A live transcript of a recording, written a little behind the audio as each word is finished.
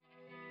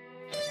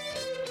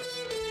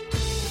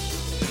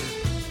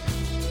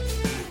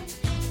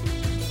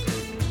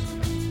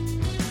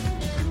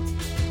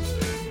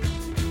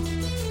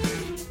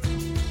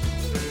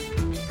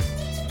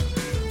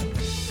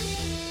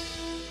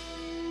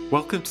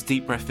Welcome to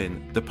Deep Breath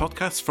In, the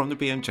podcast from the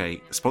BMJ,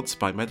 sponsored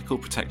by Medical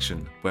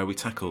Protection, where we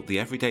tackle the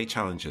everyday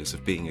challenges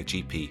of being a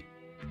GP.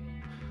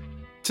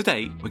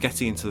 Today, we're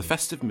getting into the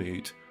festive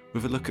mood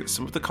with a look at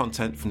some of the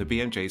content from the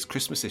BMJ's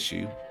Christmas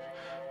issue.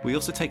 We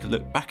also take a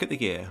look back at the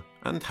year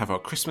and have our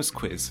Christmas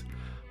quiz,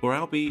 where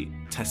I'll be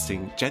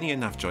testing Jenny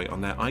and Navjoy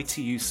on their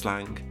ITU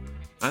slang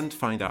and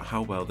find out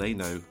how well they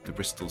know the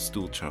Bristol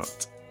stool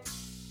chart.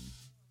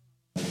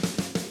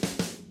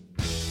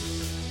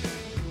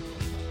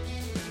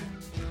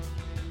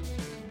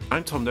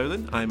 I'm Tom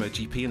Nolan. I'm a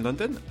GP in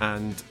London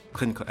and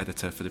clinical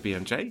editor for the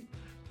BMJ.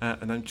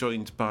 And I'm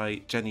joined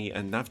by Jenny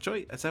and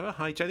Navjoy as ever.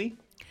 Hi, Jenny.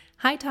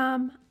 Hi,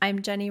 Tom.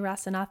 I'm Jenny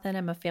Rasanathan.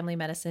 I'm a family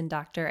medicine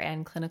doctor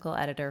and clinical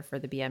editor for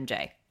the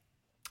BMJ.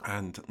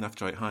 And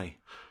Navjoy, hi.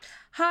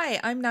 Hi,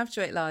 I'm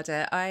Navjoy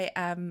Lada. I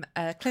am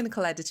a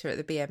clinical editor at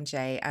the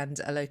BMJ and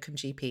a locum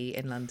GP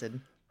in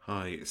London.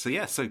 Hi. So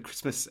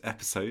Christmas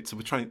episode. So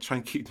we're trying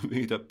and keep the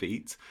mood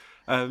upbeat,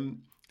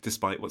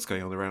 despite what's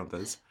going on around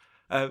us.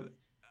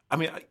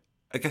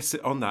 I guess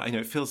on that,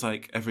 it feels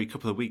like every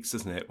couple of weeks,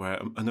 doesn't it,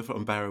 where another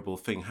unbearable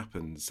thing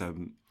happens.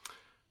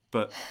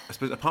 But I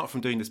suppose apart from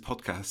doing this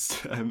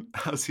podcast,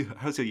 how's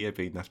your year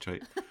been,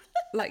 Navjoy?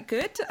 Like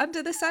good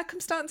under the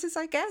circumstances,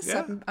 I guess.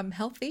 Yeah. I'm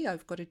healthy.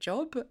 I've got a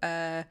job.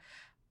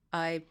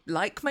 I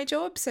like my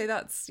job, so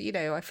that's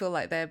I feel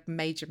like they're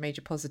major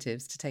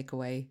positives to take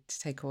away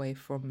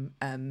from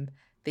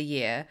the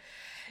year.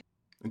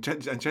 And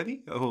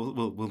Jenny,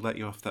 we'll let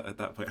you off at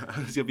that point.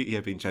 How's your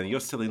year been, Jenny? You're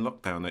still in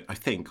lockdown, I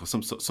think, or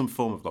some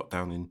form of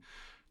lockdown in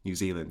New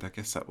Zealand. I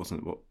guess that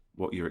wasn't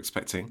what you were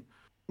expecting.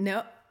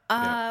 No,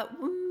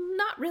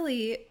 not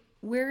really.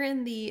 We're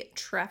in the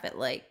traffic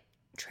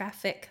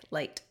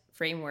light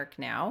framework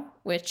now,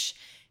 which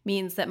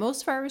means that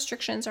most of our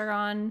restrictions are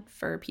on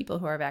for people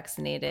who are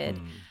vaccinated.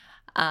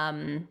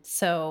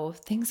 So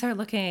things are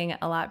looking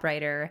a lot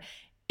brighter.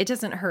 It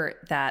doesn't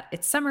hurt that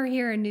it's summer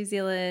here in New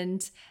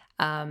Zealand.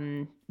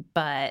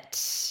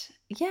 But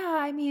yeah,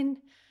 I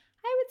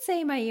would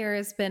say my year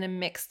has been a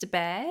mixed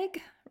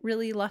bag.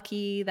 Really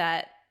lucky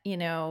that,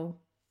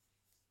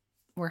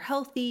 we're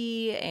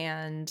healthy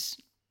and,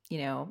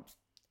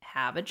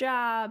 have a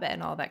job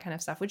and all that kind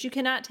of stuff, which you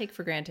cannot take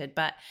for granted.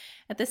 But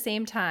at the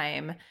same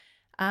time,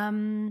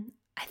 I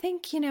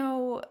think,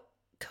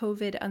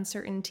 COVID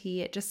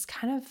uncertainty, it just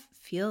kind of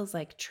feels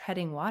like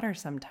treading water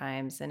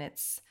sometimes. And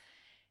it's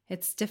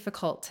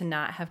difficult to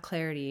not have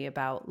clarity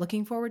about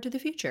looking forward to the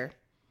future.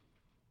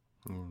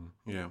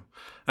 Yeah.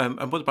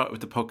 And what about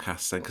with the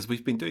podcast then? Because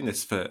we've been doing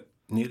this for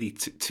nearly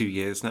 2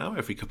 years now,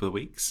 every couple of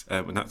weeks.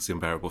 And that's the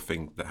unbearable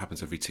thing that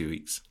happens every 2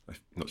 weeks. I'm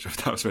not sure if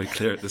that was very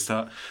clear at the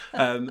start.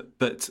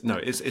 But no,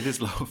 it is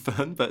a lot of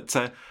fun. But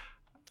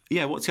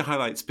what's your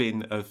highlights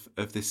been of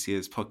this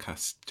year's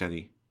podcast,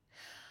 Jenny?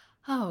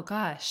 Oh,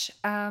 gosh.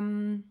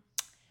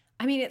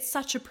 It's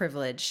such a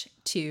privilege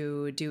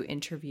to do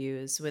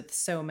interviews with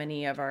so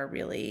many of our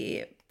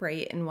really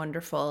bright and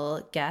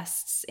wonderful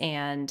guests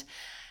and,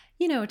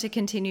 to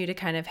continue to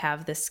kind of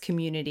have this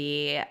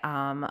community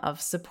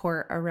of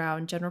support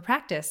around general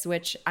practice,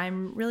 which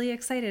I'm really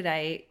excited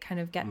I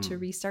kind of get to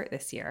restart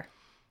this year.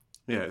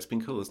 Yeah, it's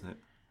been cool, isn't it?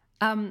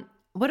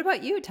 What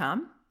about you,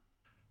 Tom?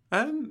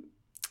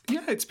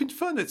 Yeah, it's been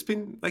fun. It's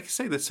been, like I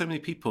say, there's so many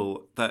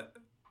people that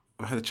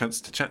I've had a chance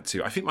to chat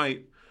to. I think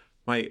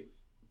my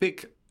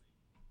big...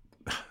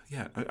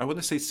 Yeah, I want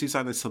to say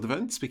Susanna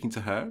Sullivan, speaking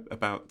to her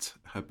about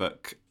her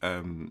book,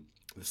 The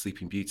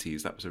Sleeping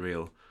Beauties. That was a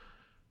real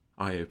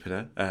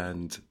eye-opener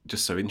and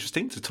just so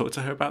interesting to talk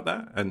to her about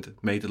that, and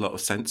made a lot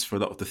of sense for a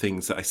lot of the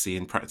things that I see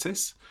in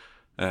practice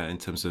in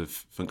terms of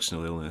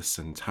functional illness,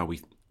 and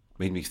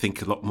made me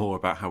think a lot more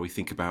about how we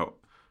think about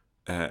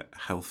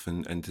health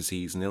and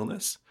disease and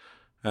illness,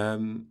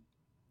 and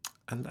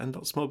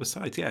lots more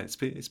besides. Yeah, it's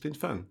been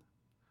fun.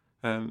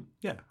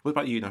 What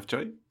about you,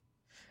 Navjoy?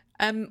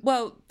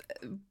 Well,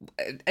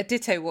 a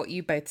ditto what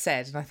you both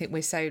said, and I think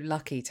we're so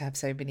lucky to have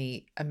so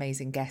many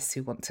amazing guests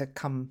who want to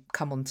come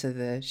onto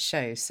the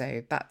show.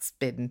 So that's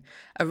been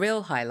a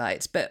real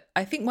highlight. But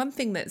I think one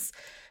thing that's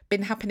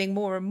been happening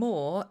more and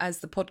more as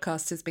the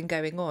podcast has been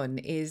going on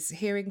is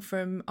hearing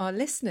from our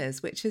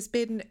listeners, which has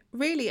been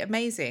really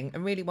amazing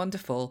and really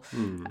wonderful,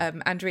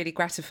 and really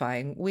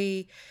gratifying.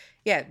 We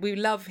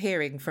love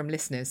hearing from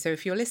listeners. So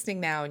if you're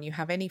listening now and you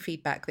have any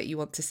feedback that you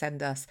want to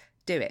send us,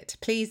 do it.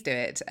 Please do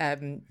it.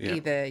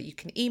 Either you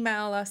can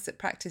email us at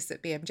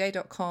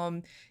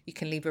practice@bmj.com, you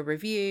can leave a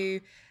review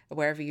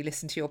wherever you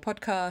listen to your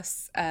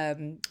podcasts,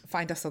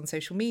 find us on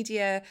social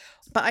media.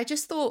 But I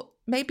just thought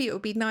maybe it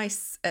would be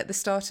nice at the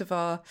start of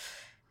our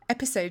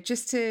episode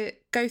just to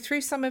go through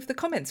some of the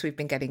comments we've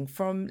been getting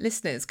from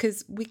listeners,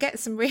 because we get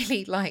some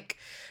really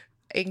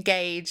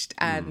engaged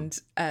and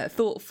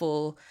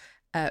thoughtful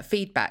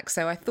feedback.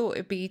 So I thought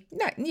it'd be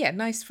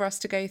nice for us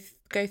to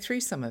go through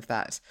some of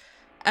that.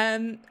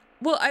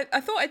 Well, I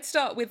thought I'd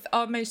start with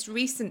our most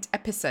recent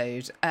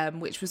episode,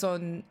 which was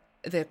on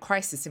the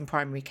crisis in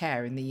primary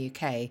care in the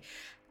UK.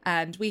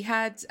 And we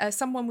had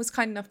someone was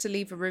kind enough to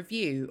leave a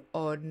review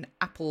on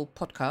Apple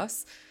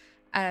Podcasts.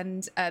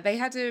 And they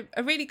had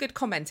a really good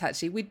comment,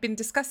 actually. We'd been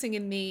discussing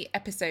in the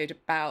episode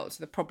about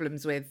the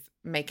problems with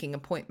making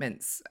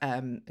appointments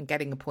and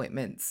getting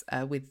appointments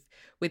with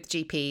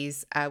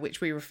GPs, which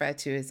we refer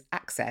to as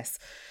access.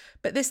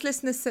 But this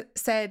listener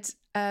said,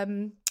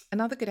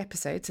 another good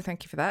episode, so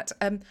thank you for that.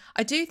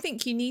 I do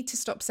think you need to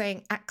stop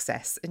saying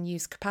access and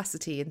use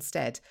capacity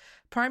instead.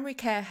 Primary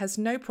care has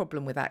no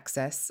problem with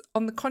access.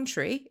 On the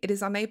contrary, it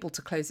is unable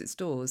to close its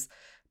doors.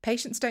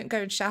 Patients don't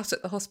go and shout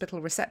at the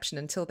hospital reception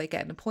until they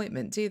get an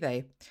appointment, do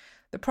they?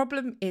 The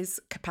problem is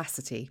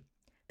capacity.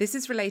 This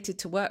is related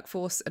to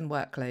workforce and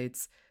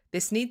workloads.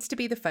 This needs to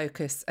be the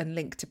focus and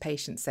linked to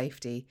patient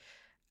safety.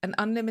 An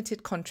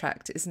unlimited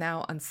contract is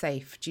now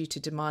unsafe due to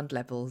demand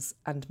levels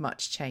and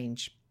much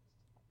change.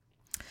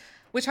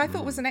 Which I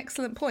thought was an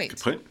excellent point.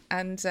 Good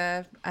point.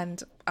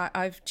 And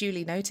I've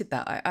duly noted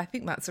that. I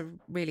think that's a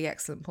really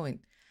excellent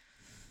point.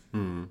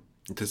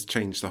 It does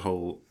change the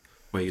whole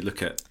way you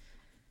look at,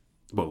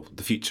 well,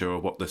 the future or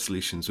what the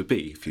solutions would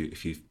be if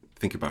you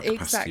think about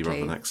capacity rather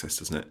than access,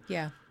 doesn't it?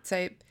 Yeah.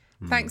 So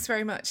thanks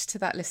very much to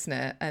that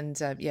listener. And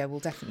we'll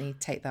definitely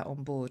take that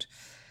on board.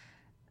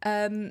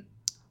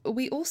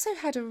 We also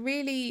had a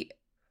really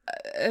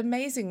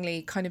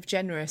amazingly kind of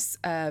generous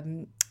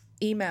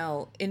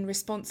email in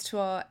response to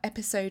our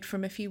episode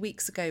from a few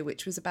weeks ago,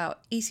 which was about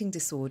eating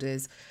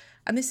disorders.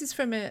 And this is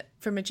from a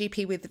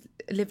GP with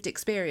lived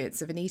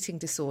experience of an eating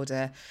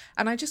disorder.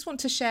 And I just want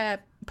to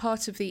share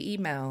part of the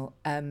email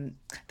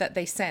that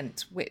they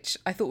sent, which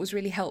I thought was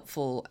really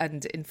helpful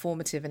and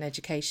informative and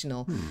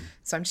educational.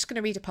 So I'm just going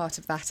to read a part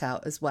of that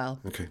out as well.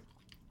 Okay.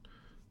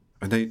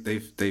 And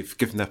they've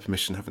given their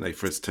permission, haven't they,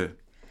 for us to...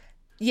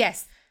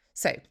 Yes.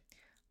 So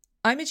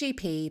I'm a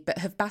GP, but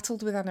have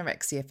battled with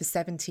anorexia for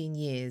 17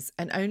 years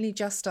and only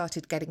just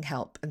started getting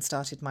help and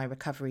started my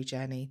recovery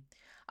journey.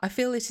 I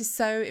feel it is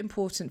so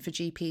important for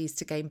GPs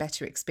to gain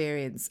better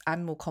experience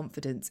and more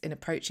confidence in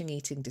approaching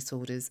eating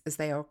disorders, as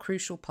they are a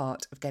crucial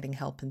part of getting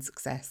help and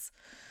success.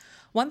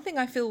 One thing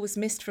I feel was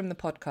missed from the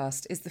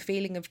podcast is the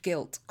feeling of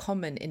guilt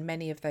common in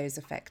many of those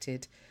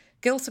affected.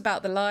 Guilt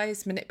about the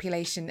lies,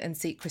 manipulation and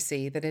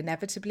secrecy that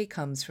inevitably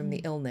comes from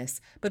the illness,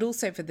 but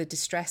also for the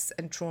distress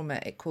and trauma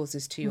it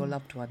causes to your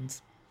loved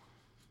ones.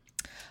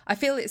 I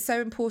feel it's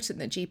so important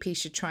that GPs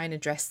should try and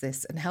address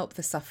this and help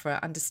the sufferer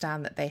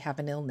understand that they have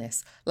an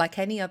illness, like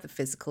any other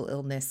physical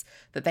illness,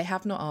 that they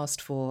have not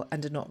asked for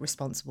and are not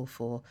responsible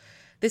for.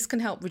 This can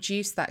help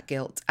reduce that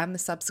guilt and the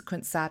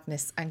subsequent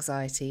sadness,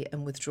 anxiety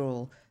and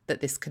withdrawal that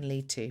this can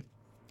lead to.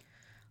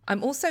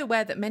 I'm also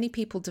aware that many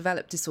people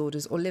develop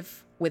disorders or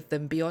live with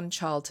them beyond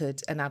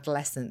childhood and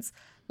adolescence,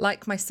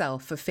 like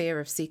myself, for fear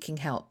of seeking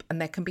help, and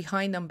there can be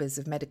high numbers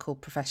of medical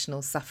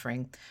professionals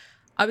suffering.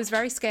 I was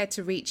very scared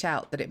to reach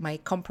out that it may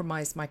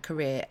compromise my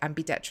career and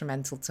be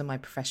detrimental to my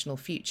professional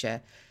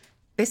future.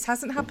 This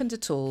hasn't happened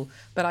at all,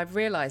 but I've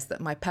realised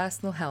that my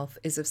personal health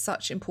is of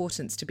such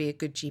importance to be a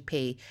good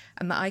GP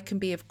and that I can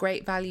be of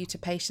great value to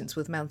patients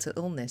with mental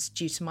illness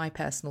due to my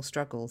personal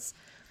struggles.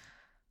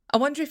 I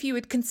wonder if you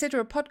would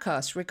consider a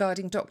podcast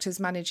regarding doctors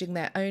managing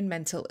their own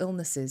mental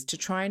illnesses to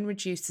try and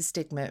reduce the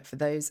stigma for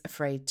those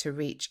afraid to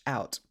reach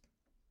out.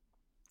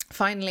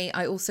 Finally,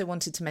 I also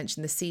wanted to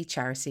mention the C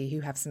Charity,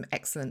 who have some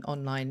excellent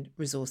online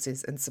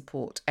resources and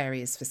support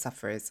areas for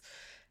sufferers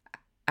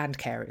and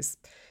carers.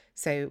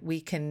 So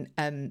we can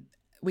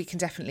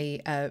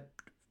definitely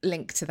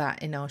link to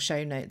that in our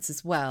show notes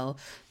as well.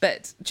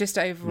 But just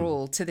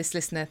overall, to this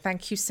listener,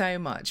 thank you so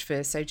much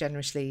for so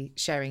generously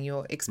sharing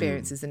your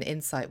experiences and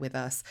insight with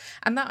us.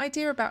 And that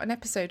idea about an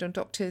episode on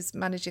doctors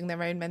managing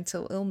their own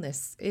mental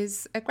illness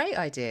is a great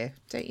idea,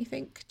 don't you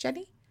think,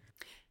 Jenny?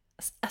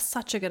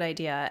 Such a good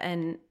idea.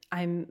 And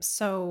I'm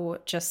so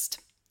just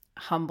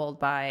humbled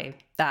by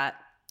that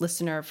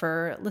listener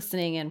for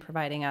listening and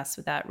providing us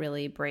with that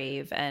really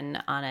brave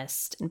and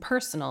honest and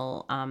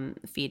personal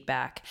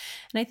feedback.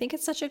 And I think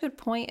it's such a good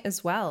point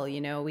as well.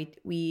 You know,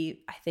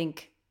 we I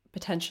think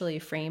potentially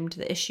framed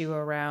the issue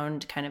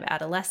around kind of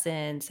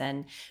adolescence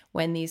and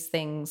when these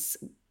things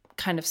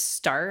kind of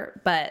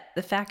start. But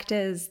the fact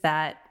is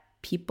that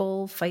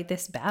people fight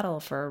this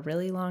battle for a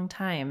really long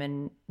time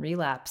and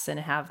relapse and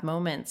have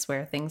moments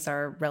where things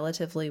are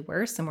relatively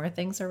worse and where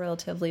things are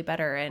relatively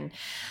better. And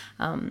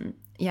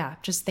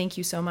just thank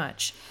you so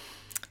much.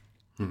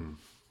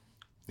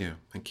 Yeah,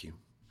 thank you.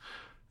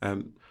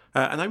 And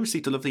I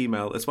received a lovely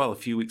email as well a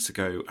few weeks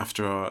ago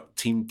after our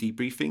team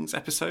debriefings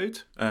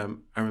episode. I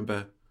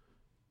remember,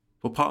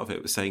 well, part of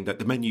it was saying that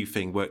the menu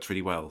thing worked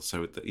really well.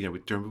 So, do you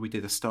remember we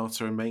did a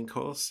starter and main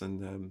course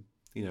and,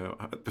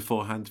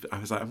 beforehand, I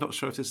was like, I'm not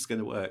sure if this is going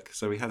to work.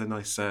 So we had a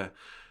nice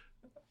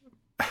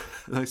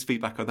nice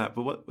feedback on that.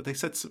 But what they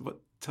said,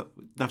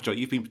 Navjot,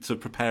 you've been sort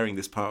of preparing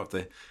this part of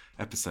the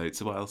episode.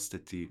 So what else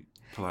did you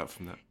pull out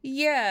from that?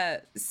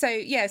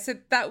 So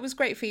that was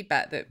great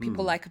feedback, that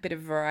people like a bit of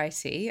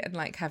variety and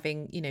like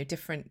having,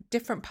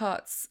 different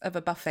parts of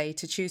a buffet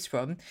to choose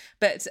from.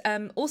 But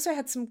also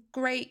had some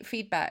great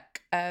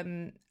feedback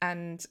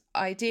and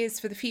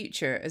ideas for the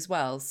future as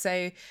well.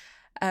 So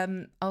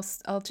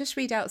I'll just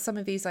read out some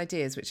of these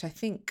ideas, which I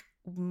think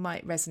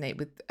might resonate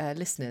with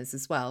listeners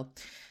as well.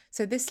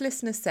 So this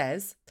listener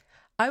says,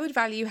 I would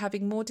value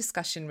having more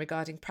discussion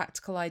regarding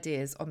practical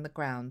ideas on the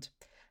ground,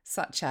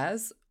 such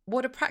as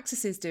what are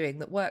practices doing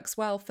that works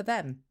well for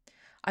them?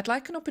 I'd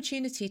like an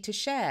opportunity to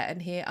share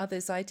and hear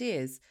others'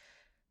 ideas.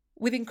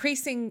 With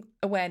increasing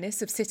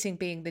awareness of sitting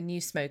being the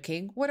new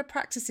smoking, what are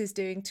practices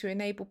doing to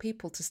enable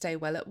people to stay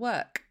well at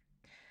work?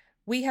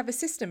 We have a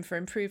system for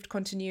improved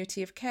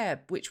continuity of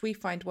care, which we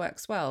find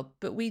works well,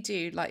 but we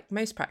do, like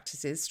most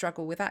practices,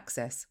 struggle with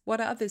access. What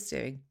are others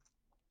doing?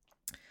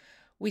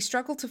 We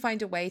struggle to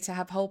find a way to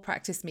have whole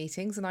practice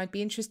meetings, and I'd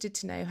be interested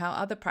to know how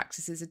other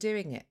practices are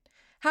doing it.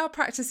 How are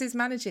practices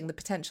managing the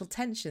potential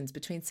tensions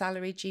between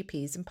salaried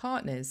GPs and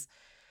partners?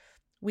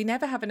 We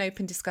never have an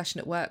open discussion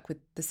at work with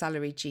the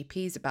salaried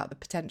GPs about the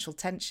potential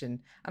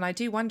tension, and I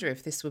do wonder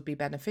if this would be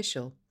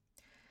beneficial.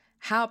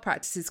 How are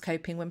practices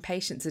coping when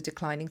patients are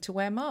declining to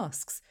wear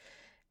masks?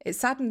 It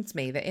saddens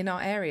me that in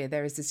our area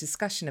there is a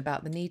discussion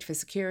about the need for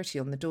security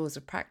on the doors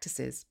of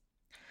practices.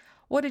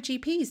 What are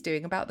GPs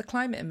doing about the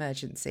climate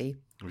emergency?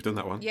 We've done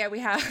that one. Yeah, we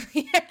have.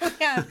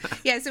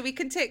 Yeah, so we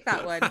can tick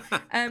that one.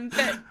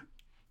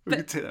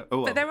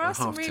 But there are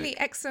some really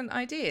excellent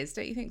ideas,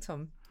 don't you think,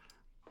 Tom?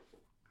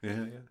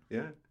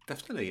 Yeah,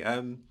 definitely.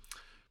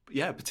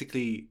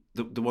 Particularly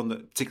the one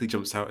that particularly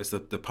jumps out is the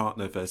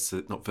partner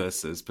versus, not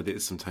versus, but it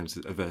is sometimes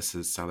a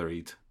versus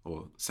salaried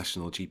or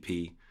sessional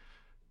GP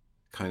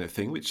kind of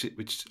thing,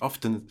 which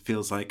often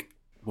feels like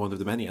one of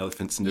the many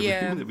elephants in the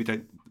room that we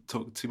don't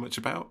talk too much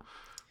about,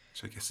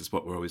 which I guess is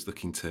what we're always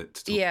looking to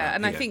talk about. Yeah,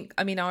 and I think,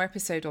 our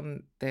episode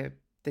on the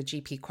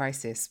GP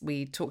crisis,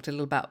 we talked a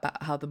little about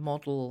how the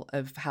model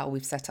of how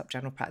we've set up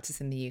general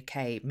practice in the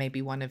UK may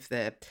be one of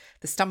the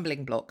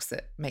stumbling blocks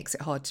that makes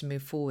it hard to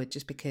move forward,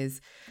 just because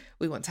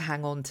we want to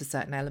hang on to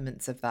certain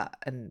elements of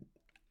that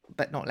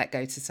but not let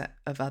go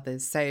of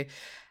others. So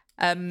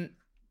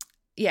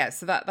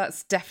so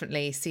that's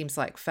definitely seems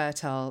like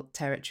fertile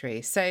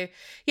territory. So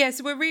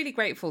so we're really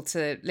grateful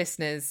to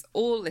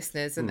all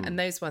listeners and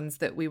those ones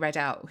that we read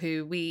out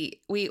who we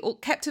all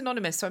kept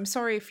anonymous. So I'm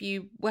sorry if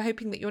you were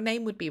hoping that your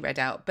name would be read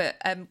out,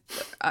 but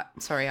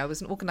sorry, I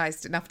wasn't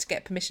organised enough to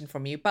get permission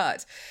from you,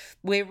 but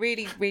we're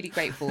really, really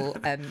grateful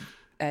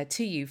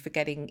to you for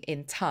getting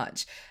in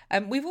touch.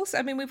 We've also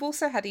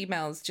had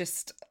emails,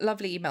 just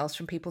lovely emails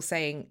from people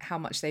saying how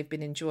much they've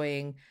been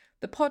enjoying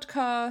the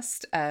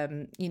podcast.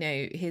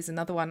 Here's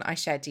another one. I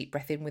share Deep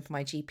Breath In with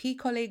my GP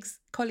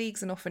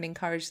colleagues and often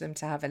encourage them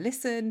to have a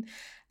listen.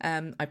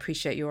 I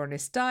appreciate your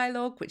honest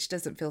dialogue, which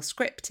doesn't feel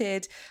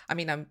scripted.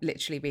 I'm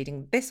literally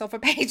reading this off a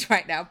page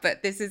right now,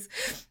 but this is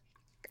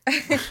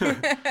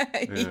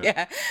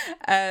yeah.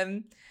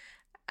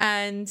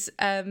 And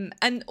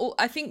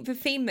I think the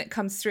theme that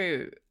comes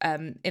through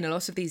in a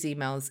lot of these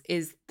emails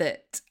is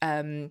that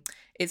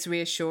it's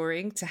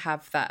reassuring to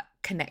have that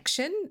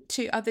connection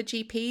to other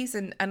GPs,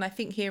 and I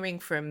think hearing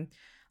from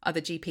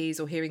other GPs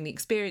or hearing the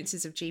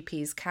experiences of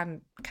GPs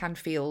can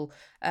feel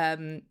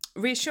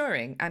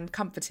reassuring and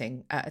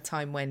comforting at a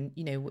time when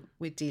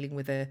we're dealing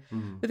with a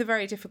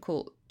very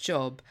difficult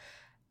job.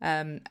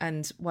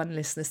 And one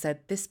listener said,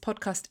 this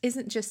podcast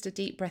isn't just a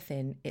deep breath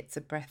in, it's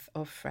a breath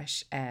of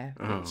fresh air,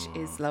 which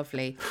is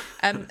lovely.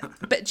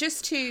 But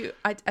just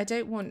I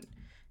don't want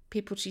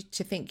people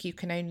to think you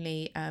can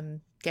only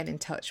get in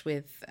touch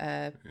with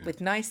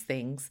nice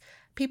things.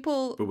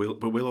 But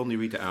we'll only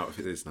read it out if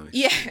it is nice.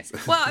 Yeah.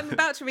 Well, I'm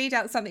about to read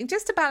out something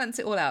just to balance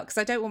it all out, because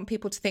I don't want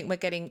people to think we're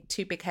getting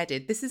too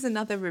big-headed. This is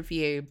another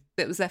review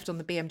that was left on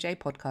the BMJ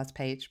podcast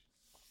page.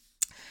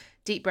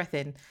 Deep breath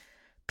in.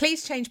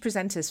 Please change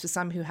presenters for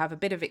some who have a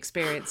bit of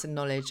experience and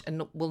knowledge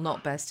and will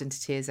not burst into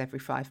tears every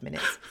 5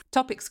 minutes.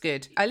 Topic's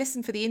good. I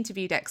listen for the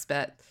interviewed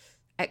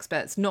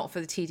experts, not for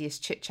the tedious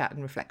chit-chat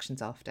and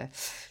reflections after.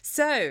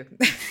 So,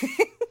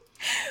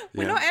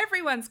 we're not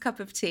everyone's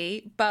cup of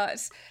tea,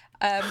 but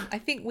I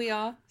think we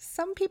are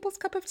some people's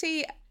cup of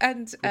tea.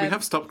 And we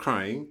have stopped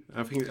crying.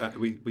 I think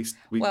we.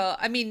 Well,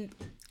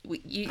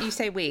 you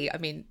say we.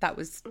 That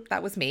was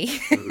me.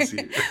 That was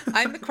you.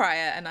 I'm the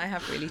crier, and I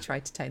have really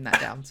tried to tone that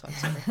down. So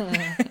I'm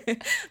sorry.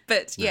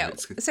 But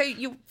so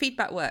your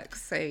feedback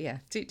works. So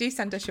do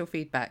send us your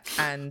feedback,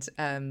 and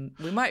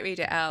we might read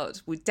it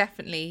out. We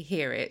definitely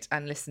hear it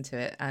and listen to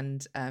it,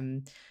 and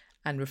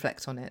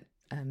reflect on it.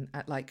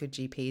 At Like Good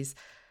GPs,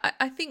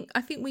 I think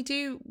we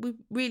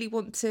really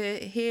want to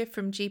hear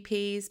from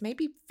GPs.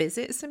 Maybe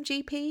visit some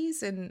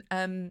GPs, and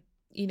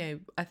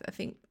I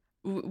think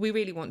we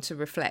really want to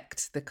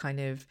reflect the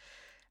kind of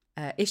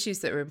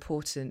issues that are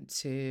important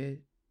to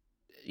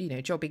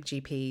jobbing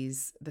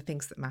GPs, the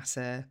things that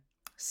matter.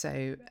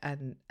 So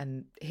and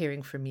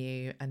hearing from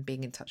you and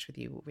being in touch with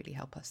you will really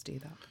help us do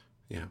that.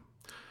 Yeah.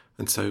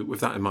 And so with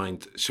that in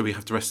mind, shall we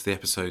have the rest of the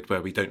episode where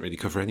we don't really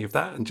cover any of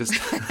that and just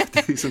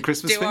do some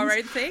Christmas things? Do our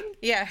own thing?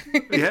 Yeah.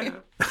 Yeah.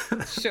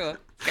 Sure.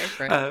 Go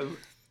for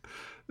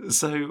it.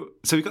 So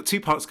we've got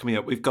 2 parts coming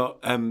up. We've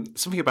got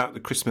something about the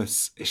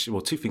Christmas issue,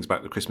 or 2 things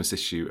about the Christmas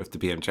issue of the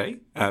BMJ.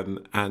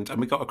 And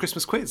we've got a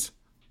Christmas quiz,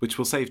 which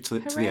we'll save to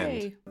the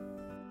end.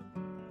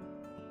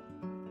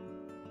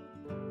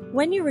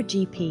 When you're a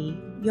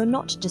GP, you're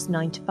not just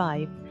 9 to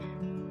 5.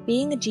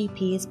 Being a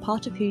GP is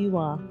part of who you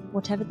are,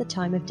 whatever the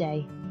time of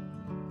day.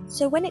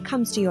 So when it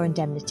comes to your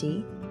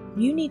indemnity,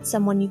 you need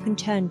someone you can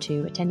turn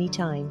to at any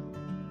time.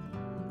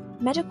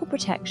 Medical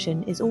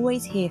Protection is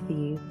always here for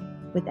you,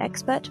 with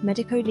expert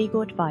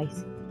medico-legal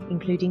advice,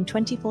 including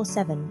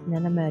 24/7 in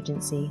an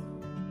emergency.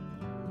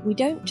 We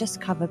don't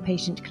just cover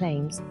patient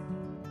claims,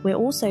 we're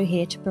also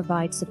here to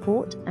provide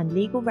support and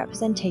legal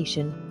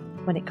representation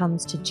when it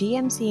comes to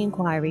GMC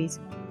inquiries,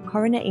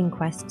 coroner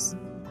inquests,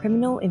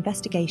 criminal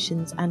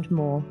investigations and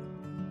more.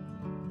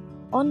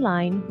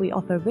 Online, we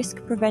offer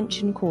risk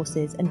prevention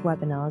courses and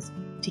webinars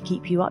to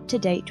keep you up to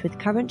date with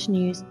current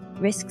news,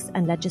 risks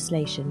and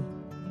legislation.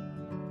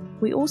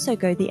 We also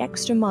go the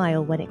extra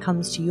mile when it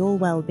comes to your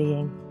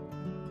well-being.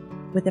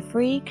 With a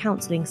free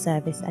counselling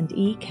service and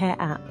e-care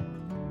app,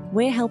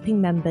 we're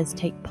helping members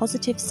take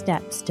positive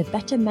steps to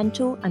better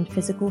mental and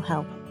physical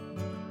health.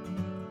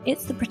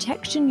 It's the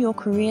protection your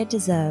career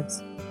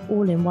deserves,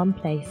 all in one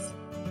place.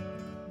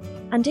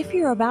 And if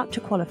you're about to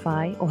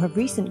qualify or have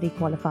recently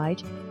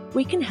qualified,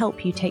 we can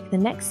help you take the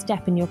next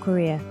step in your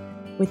career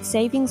with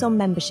savings on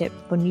membership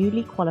for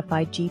newly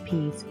qualified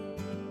GPs.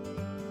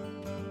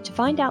 To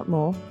find out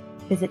more,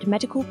 visit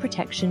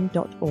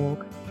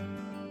medicalprotection.org.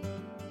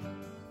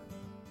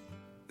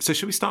 So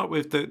should we start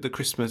with the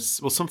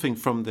Christmas, well, something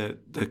from the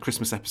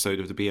Christmas episode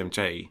of the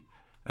BMJ?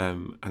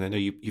 And I know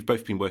you've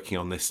both been working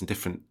on this in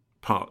different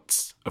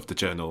parts of the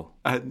journal.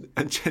 And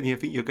Jenny, I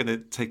think you're going to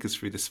take us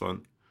through this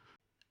one.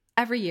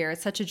 Every year,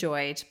 it's such a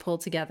joy to pull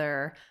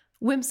together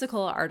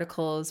whimsical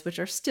articles, which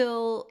are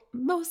still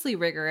mostly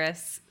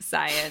rigorous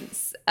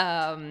science,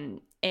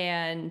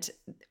 and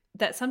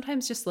that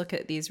sometimes just look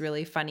at these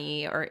really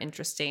funny or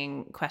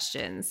interesting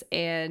questions.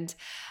 And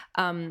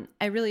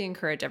I really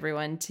encourage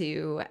everyone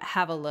to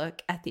have a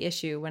look at the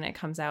issue when it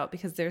comes out,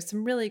 because there's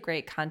some really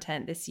great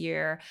content this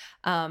year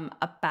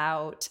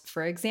about,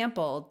 for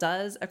example,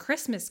 does a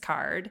Christmas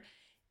card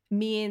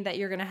mean that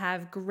you're going to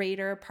have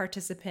greater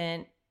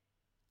participant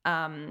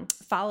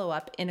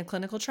follow-up in a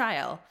clinical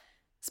trial?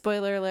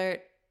 Spoiler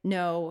alert,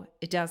 no,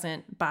 it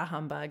doesn't. Bah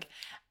humbug.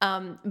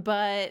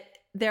 But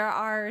there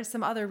are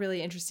some other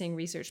really interesting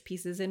research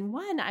pieces, and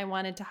one I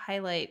wanted to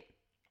highlight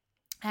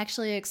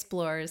actually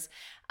explores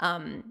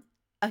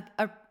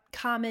a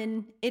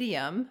common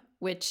idiom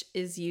which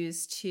is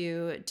used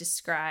to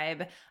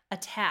describe a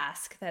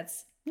task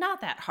that's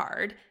not that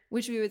hard,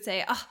 which we would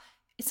say, oh,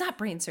 it's not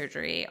brain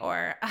surgery,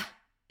 or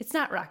it's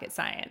not rocket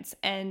science.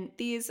 And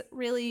these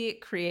really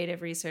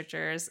creative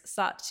researchers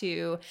sought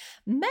to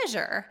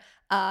measure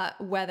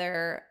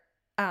whether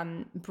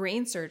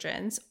brain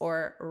surgeons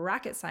or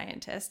rocket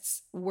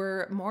scientists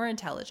were more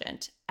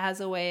intelligent, as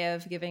a way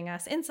of giving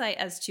us insight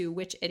as to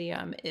which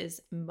idiom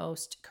is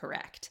most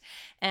correct.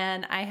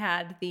 And I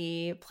had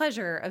the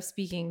pleasure of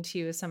speaking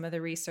to some of the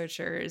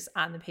researchers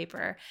on the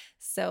paper.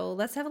 So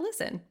let's have a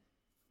listen.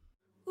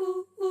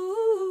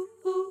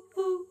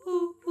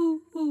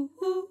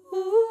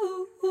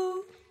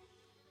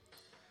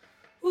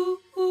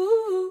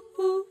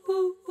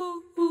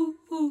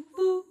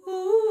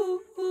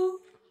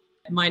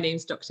 My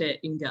name's Dr.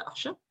 Inga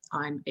Usher.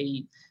 I'm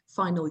a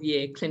final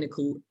year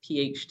clinical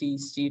PhD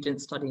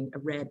student studying a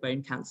rare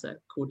bone cancer,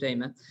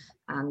 chordoma,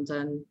 and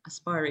an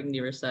aspiring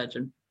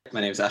neurosurgeon.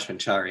 My name is Aswin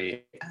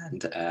Chari,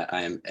 and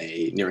I am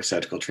a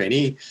neurosurgical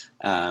trainee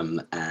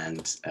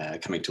and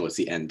coming towards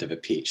the end of a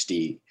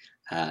PhD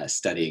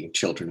studying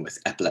children with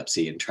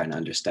epilepsy and trying to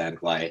understand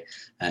why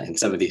in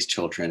some of these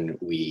children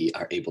we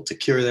are able to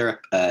cure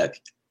their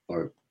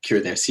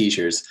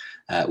seizures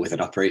with an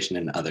operation,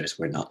 and others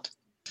we're not.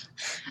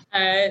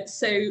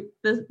 So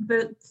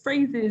the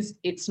phrase is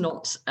it's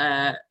not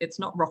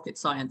rocket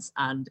science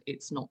and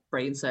it's not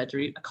brain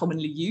surgery are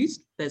commonly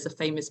used. There's a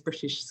famous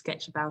British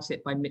sketch about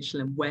it by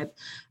Mitchell and Webb,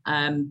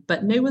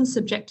 but no one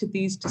subjected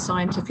these to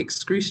scientific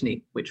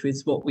scrutiny, which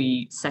was what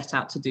we set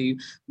out to do,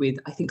 with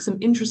I think some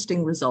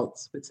interesting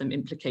results with some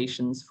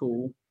implications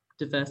for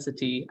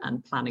diversity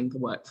and planning the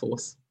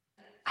workforce.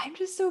 I'm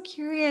just so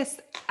curious.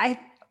 I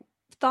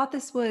thought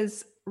this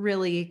was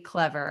really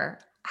clever.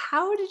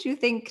 How did you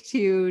think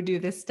to do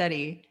this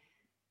study?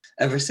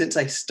 Ever since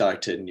I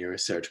started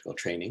neurosurgical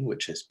training,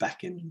 which is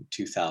back in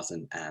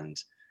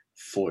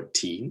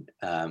 2014,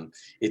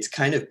 it's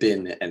kind of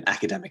been an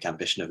academic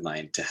ambition of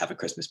mine to have a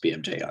Christmas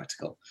BMJ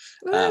article.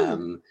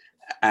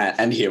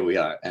 And here we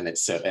are, and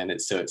it's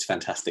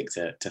fantastic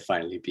to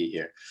finally be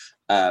here.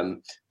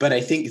 But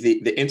I think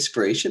the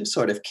inspiration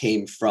sort of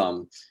came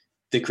from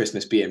the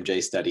Christmas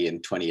BMJ study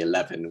in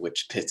 2011,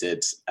 which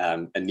pitted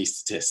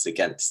anaesthetists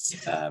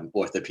against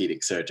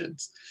orthopedic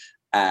surgeons.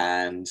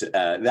 And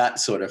that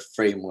sort of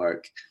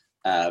framework,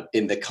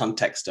 in the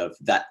context of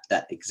that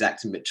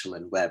exact Mitchell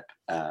and Webb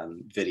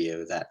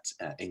video that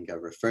Inga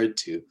referred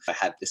to, I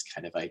had this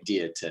kind of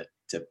idea to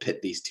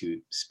pit these two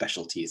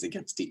specialties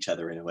against each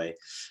other in a way,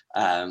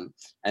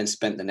 and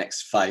spent the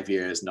next 5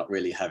 years not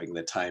really having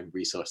the time,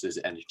 resources,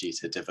 energy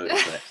to devote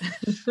to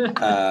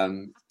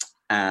it.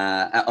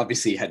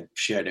 Obviously had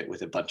shared it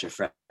with a bunch of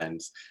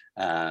friends,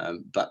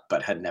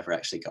 but had never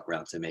actually got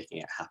around to making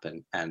it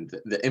happen. And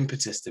the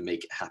impetus to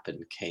make it happen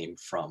came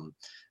from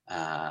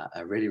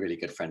a really, really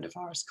good friend of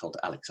ours called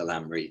Alex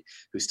Alamri,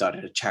 who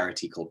started a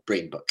charity called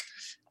Brain Book,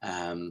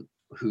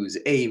 whose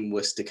aim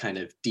was to kind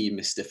of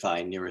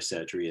demystify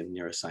neurosurgery and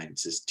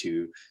neurosciences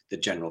to the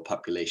general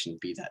population,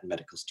 be that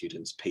medical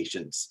students,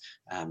 patients,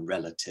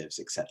 relatives,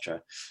 etc.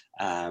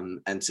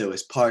 And so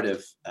as part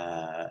of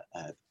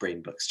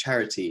Brain Book's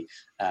charity,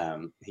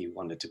 he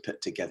wanted to put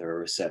together a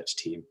research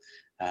team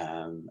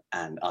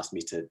and asked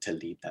me to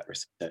lead that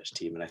research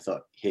team. And I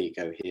thought, here you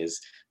go,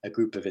 here's a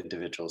group of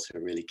individuals who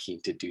are really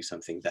keen to do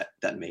something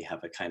that may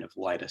have a kind of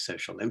wider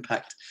social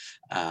impact,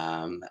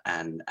 and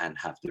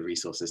have the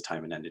resources,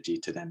 time and energy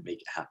to then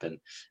make it happen.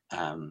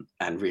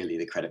 And really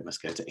the credit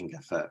must go to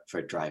Inga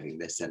for driving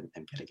this and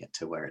getting it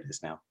to where it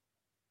is now.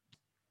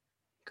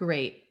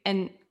 Great.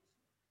 And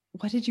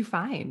what did you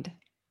find?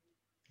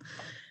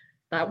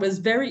 That was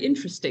very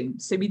interesting.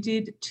 So we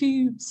did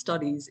two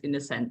studies in a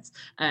sense.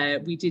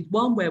 We did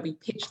one where we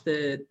pitched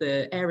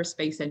the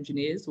aerospace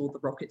engineers or the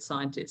rocket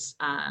scientists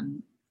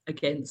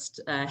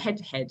against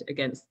head-to-head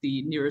against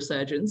the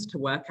neurosurgeons to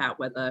work out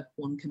whether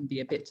one can be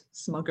a bit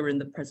smugger in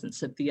the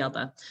presence of the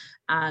other.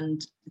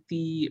 And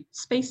the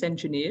space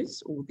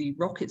engineers or the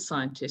rocket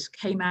scientists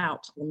came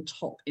out on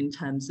top in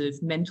terms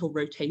of mental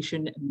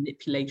rotation and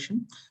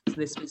manipulation. So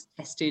this was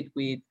tested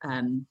with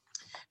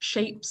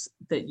shapes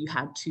that you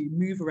had to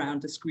move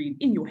around a screen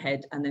in your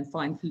head and then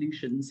find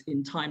solutions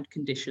in timed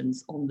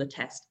conditions on the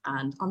test.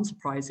 And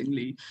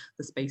unsurprisingly,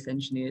 the space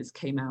engineers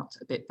came out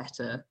a bit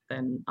better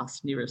than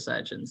us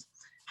neurosurgeons.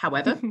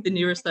 However, the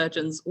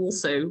neurosurgeons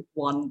also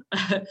won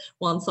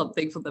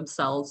something for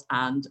themselves,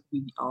 and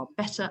we are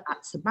better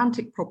at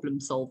semantic problem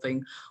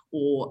solving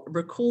or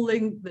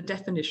recalling the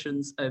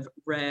definitions of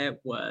rare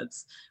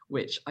words,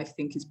 which I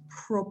think is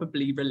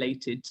probably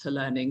related to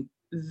learning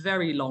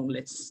very long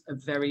lists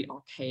of very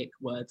archaic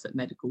words at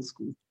medical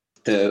school.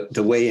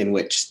 The way in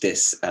which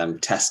this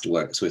test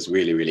works was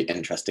really, really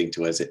interesting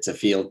to us. It's a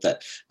field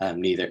that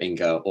neither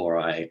Inga or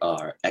I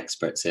are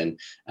experts in,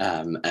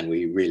 and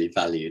we really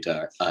valued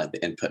the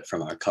input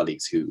from our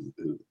colleagues who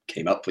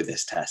came up with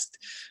this test.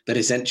 But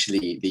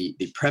essentially,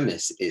 the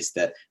premise is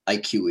that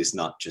IQ is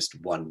not just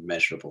one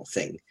measurable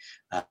thing,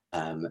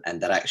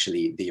 and that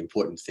actually the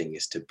important thing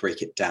is to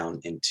break it down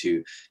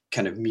into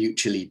kind of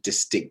mutually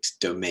distinct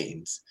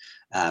domains.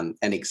 And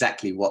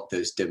exactly what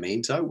those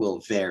domains are will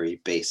vary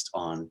based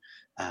on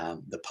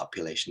the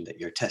population that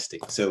you're testing.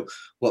 So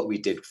what we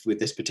did with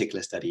this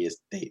particular study is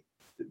the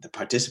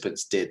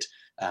participants did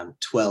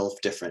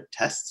 12 different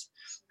tests,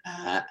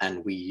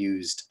 and we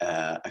used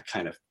a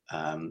kind of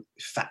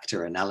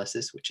factor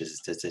analysis, which is a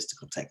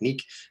statistical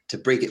technique, to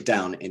break it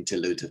down into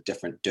loads of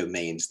different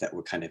domains that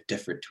were kind of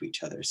different to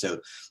each other. So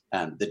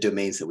the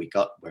domains that we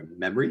got were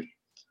memory,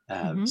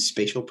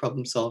 spatial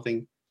problem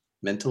solving,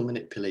 mental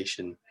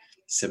manipulation,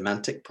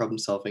 semantic problem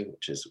solving,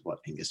 which is what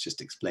Inga's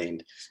just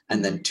explained,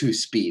 and then 2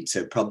 speed,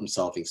 so problem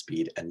solving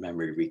speed and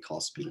memory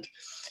recall speed.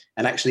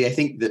 And actually, I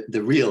think that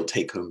the real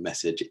take-home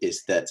message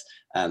is that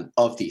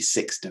of these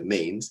 6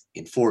 domains,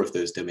 in 4 of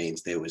those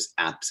domains, there was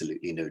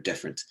absolutely no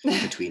difference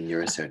between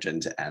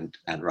neurosurgeons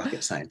and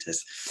rocket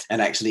scientists.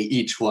 And actually,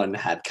 each one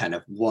had kind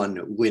of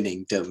one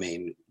winning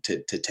domain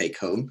to take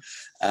home,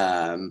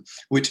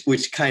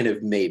 which kind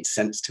of made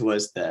sense to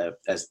us.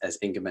 As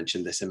Inga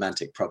mentioned, the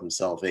semantic problem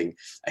solving,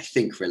 I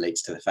think,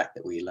 relates to the fact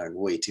that we learn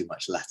way too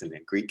much Latin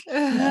and Greek.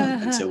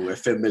 And so we're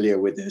familiar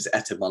with those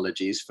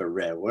etymologies for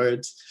rare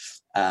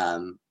words.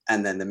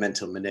 And then the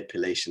mental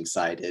manipulation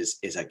side is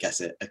I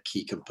guess, a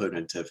key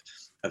component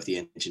of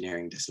the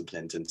engineering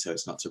disciplines. And so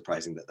it's not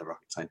surprising that the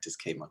rocket scientists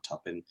came on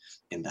top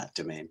in that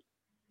domain.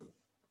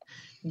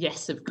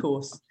 Yes, of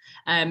course.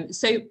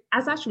 So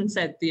as Aswin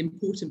said, the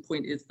important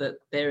point is that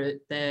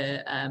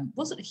there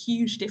wasn't a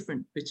huge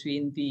difference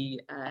between the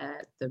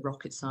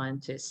rocket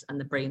scientists and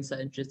the brain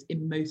surgeons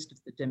in most of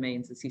the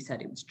domains. As he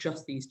said, it was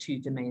just these 2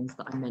 domains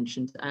that I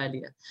mentioned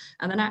earlier.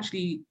 And then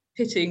actually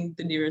pitting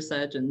the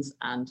neurosurgeons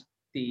and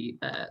the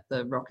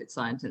rocket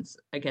scientists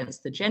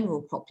against the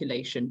general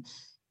population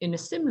in a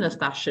similar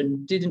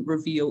fashion didn't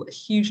reveal a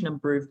huge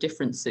number of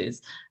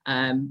differences,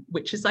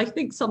 which is, I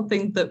think,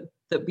 something that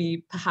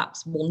we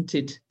perhaps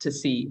wanted to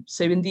see.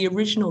 So in the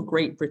original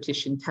Great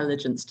British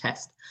Intelligence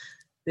Test,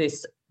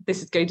 this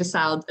is going to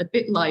sound a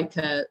bit like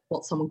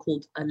what someone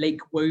called a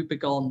Lake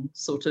Woebegone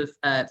sort of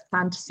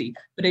fantasy,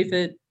 but they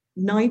said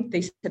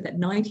that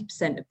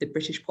 90% of the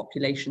British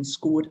population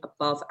scored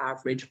above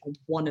average on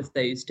one of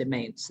those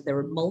domains. So there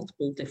are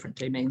multiple different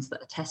domains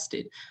that are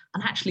tested.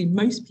 And actually,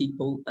 most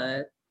people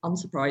are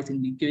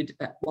unsurprisingly good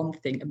at one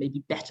thing and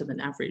maybe better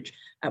than average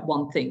at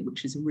one thing,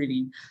 which is a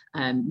really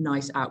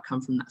nice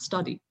outcome from that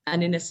study.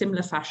 And in a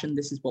similar fashion,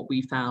 this is what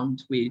we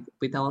found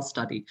with our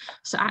study.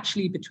 So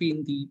actually,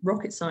 between the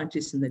rocket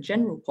scientists and the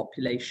general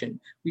population,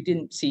 we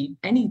didn't see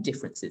any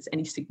differences,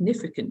 any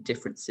significant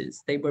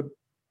differences.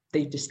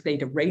 They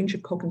displayed a range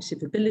of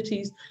cognitive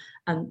abilities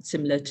and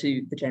similar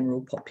to the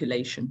general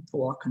population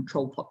or our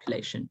control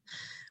population.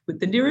 With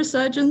the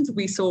neurosurgeons,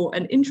 we saw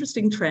an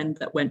interesting trend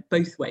that went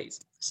both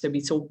ways. So we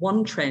saw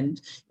one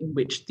trend in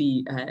which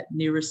the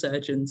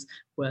neurosurgeons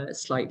were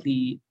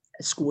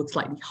scored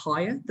slightly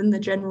higher than the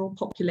general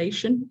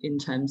population in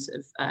terms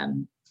of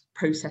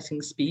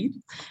processing speed.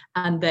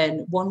 And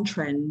then one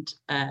trend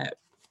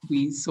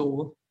we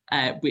saw,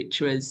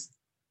 which was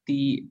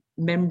the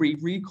memory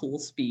recall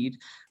speed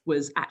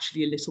was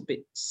actually a little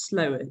bit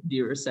slower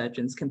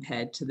neurosurgeons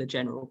compared to the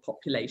general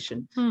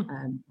population.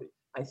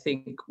 I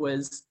think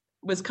was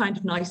kind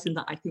of nice in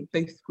that I think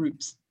both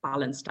groups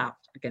balanced out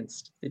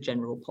against the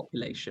general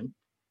population.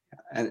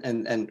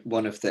 And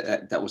one of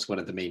that was one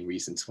of the main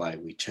reasons why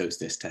we chose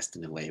this test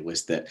in a way,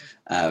 was that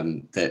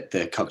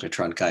the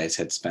Cognitronic guys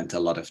had spent a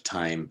lot of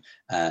time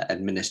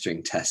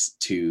administering tests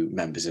to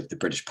members of the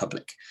British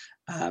public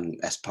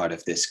as part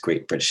of this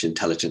Great British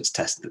Intelligence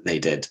test that they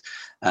did.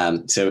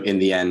 So in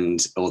the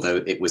end,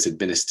 although it was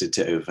administered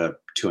to over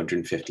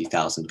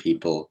 250,000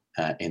 people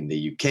in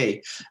the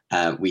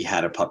UK, we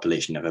had a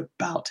population of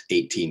about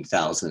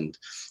 18,000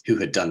 who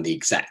had done the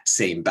exact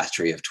same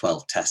battery of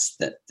 12 tests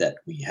that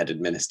we had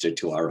administered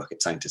to our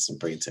rocket scientists and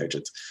brain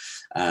surgeons.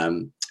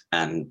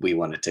 And we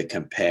wanted to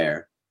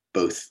compare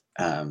both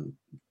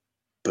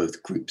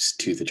groups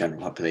to the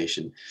general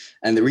population.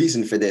 And the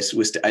reason for this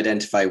was to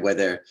identify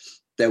whether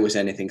there was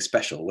anything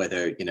special,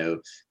 whether,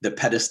 the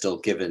pedestal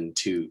given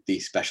to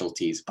these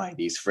specialties by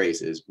these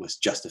phrases was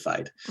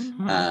justified.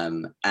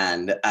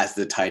 And as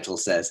the title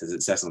says, as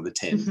it says on the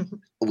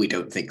tin, we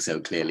don't think so,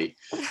 clearly.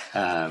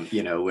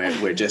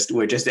 We're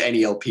just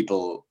any old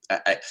people.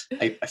 I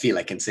feel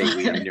I can say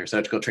we are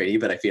neurosurgical trainee,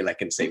 but I feel I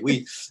can say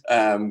we.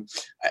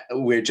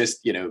 We're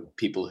just,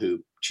 people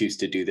who choose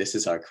to do this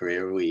as our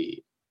career.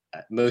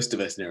 Most of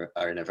us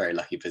are in a very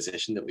lucky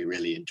position that we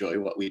really enjoy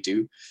what we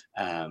do,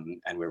 and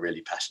we're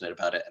really passionate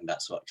about it, and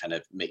that's what kind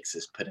of makes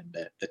us put in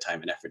the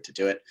time and effort to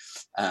do it.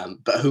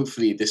 But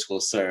hopefully this will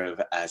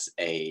serve as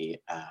an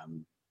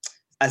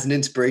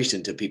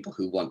inspiration to people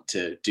who want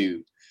to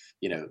do,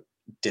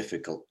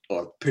 difficult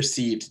or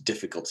perceived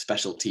difficult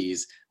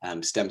specialties,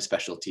 STEM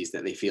specialties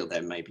that they feel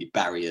there may be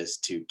barriers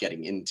to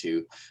getting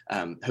into.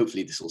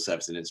 Hopefully this will serve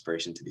as an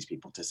inspiration to these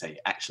people to say,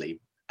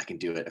 actually, I can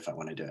do it if I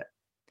want to do it.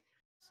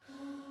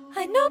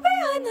 I know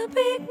behind the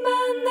big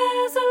man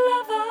there's a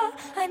lover.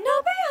 I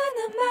know behind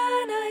the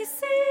man I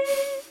see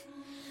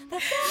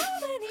that there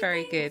are many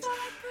Very good.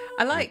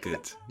 I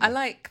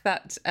like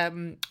that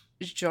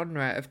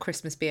genre of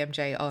Christmas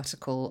BMJ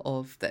article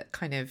of that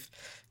kind of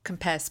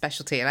compare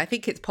specialty, and I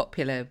think it's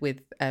popular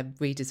with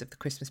readers of the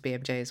Christmas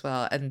BMJ as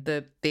well. And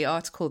the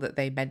article that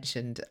they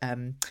mentioned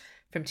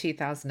from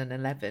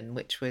 2011,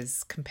 which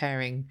was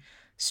comparing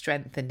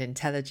strength and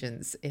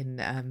intelligence in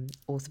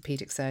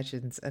orthopedic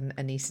surgeons and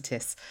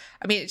anaesthetists.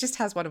 I mean, it just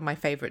has one of my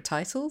favourite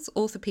titles: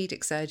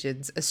 Orthopedic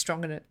Surgeons as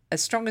strong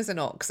as an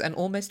ox and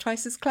almost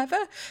twice as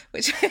clever,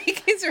 which I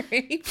think is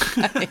really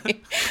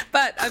funny.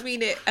 But I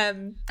mean,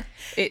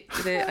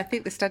 I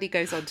think the study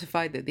goes on to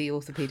find that the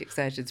orthopedic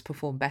surgeons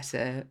perform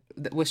better,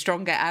 that were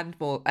stronger and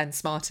more and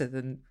smarter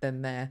than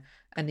their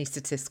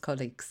anaesthetist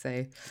colleagues.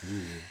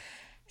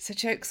 So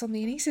jokes on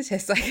the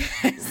anaesthetists, I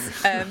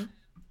guess.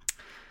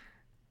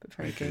 But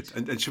very good.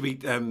 And should we,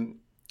 the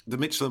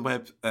Mitchell and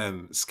Webb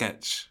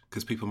sketch,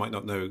 because people might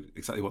not know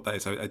exactly what that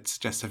is, I'd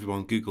suggest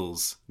everyone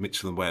Googles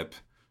Mitchell and Webb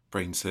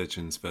brain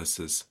surgeons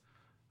versus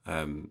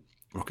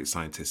rocket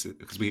scientists,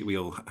 because we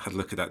all had a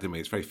look at that, didn't we?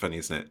 It's very funny,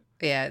 isn't it?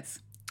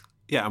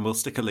 Yeah, and we'll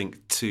stick a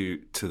link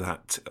to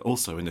that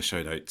also in the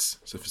show notes.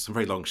 So for some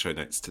very long show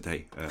notes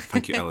today,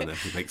 thank you, Eleanor,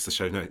 who makes the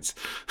show notes.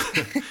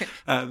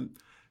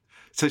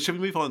 So should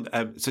we move on?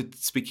 So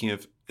speaking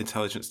of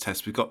intelligence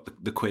tests, we've got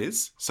the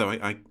quiz. So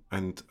and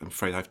I'm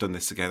afraid I've done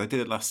this again. I did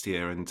it last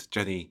year, and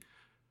Jenny,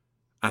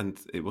 and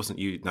it wasn't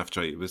you,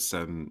 Navjoy, it was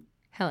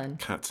Helen,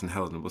 Kat and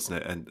Helen,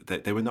 wasn't it? And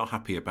they were not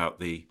happy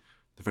about the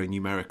very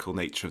numerical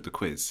nature of the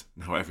quiz,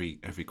 and how every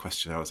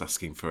question I was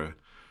asking for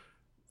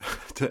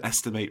to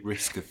estimate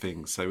risk of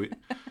things. So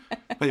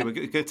anyway, we're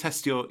going to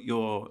test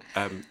your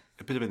a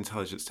bit of an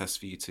intelligence test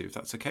for you two, if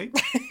that's okay.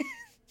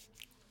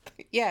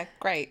 Yeah,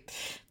 great.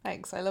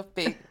 Thanks. I love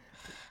being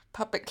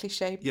publicly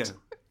shamed. Yeah.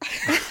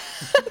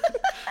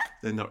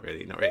 No, not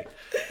really.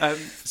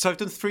 So I've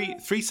done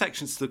three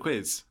sections to the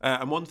quiz,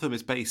 and one of them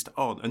is based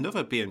on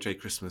another BMJ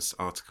Christmas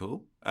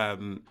article.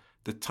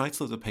 The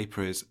title of the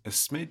paper is "A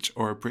Smidge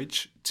or a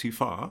Bridge Too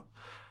Far,"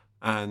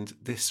 and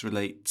this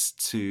relates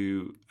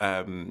to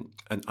an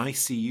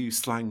ICU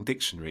slang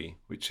dictionary,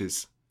 which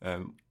is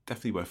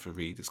definitely worth a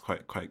read. It's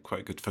quite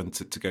good fun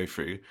to go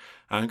through.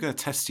 And I'm going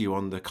to test you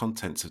on the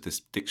contents of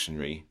this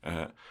dictionary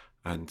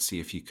and see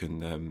if you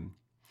can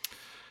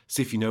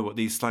see if you know what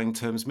these slang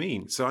terms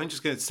mean. So I'm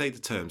just going to say the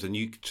terms, and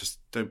you just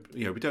don't.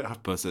 We don't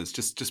have buzzers.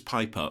 Just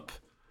pipe up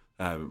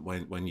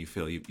when you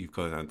feel you've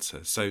got an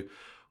answer. So,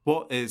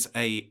 what is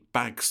a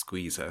bag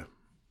squeezer?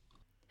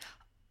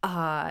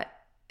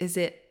 Is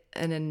it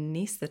an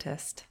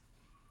anaesthetist?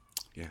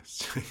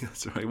 Yes,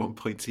 that's right. 1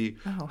 point to you.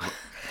 Oh.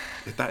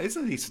 That is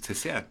an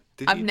anaesthetist, yeah.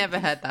 I've never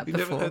heard that You've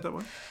before. Never heard that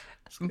one?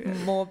 Yeah.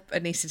 More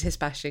anaesthetist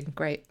bashing.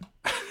 Great.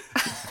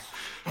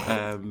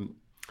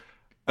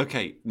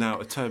 Okay, now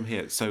a term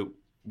here. So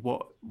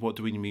what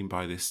do we mean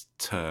by this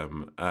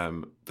term?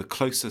 The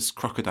closest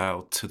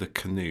crocodile to the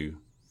canoe.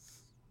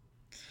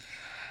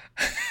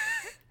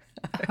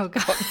 Oh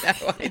God,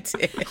 no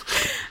idea.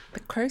 The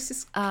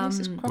closest crocodile.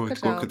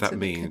 What could that to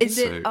mean? Is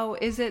it? So- Oh,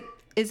 is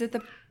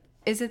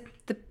it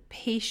the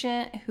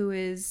patient who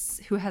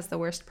has the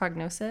worst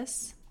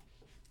prognosis?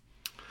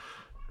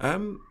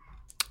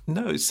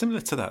 No, it's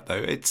similar to that though.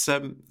 It's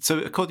so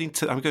according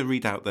to, I'm going to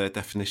read out their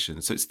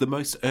definition. So it's the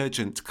most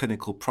urgent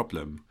clinical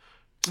problem.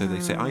 So they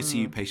say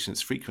ICU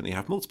patients frequently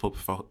have multiple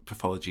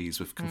pathologies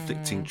with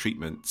conflicting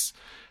treatments.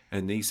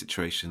 In these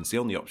situations, the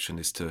only option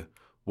is to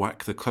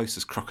whack the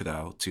closest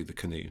crocodile to the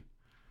canoe.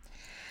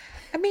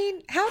 I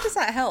mean, how does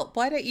that help?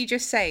 Why don't you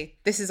just say,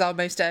 this is our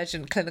most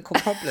urgent clinical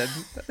problem?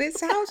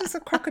 How does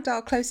the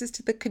crocodile closest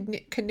to the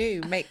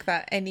canoe make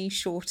that any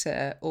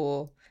shorter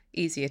or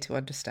easier to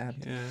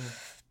understand? Yeah.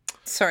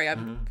 Sorry,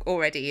 I'm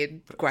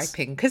already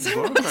griping because I'm You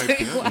are not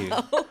griping, doing aren't you?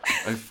 well.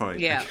 Oh, fine.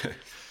 Yeah. Okay.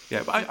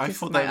 Yeah, but I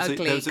thought my there was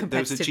ugly there was a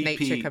competitive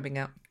nature GP coming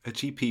out. a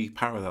GP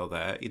parallel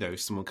there. You know,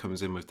 if someone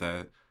comes in with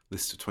their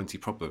list of 20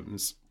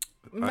 problems,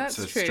 that's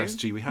a true.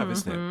 strategy we have,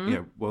 isn't it?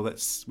 Yeah. Well,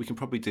 we can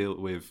probably deal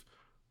with.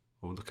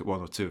 We'll look at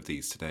one or two of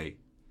these today.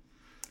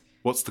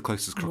 What's the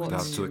closest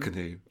crocodile to a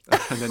canoe?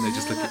 And then they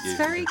just look at you.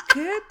 That's very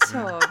good,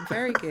 Tom.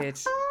 Very good.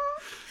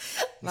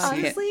 Like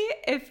it. Honestly,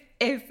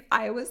 if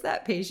I was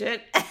that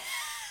patient, I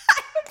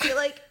would be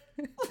like,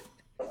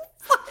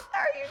 what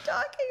are you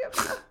talking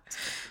about?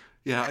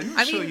 Yeah, I'm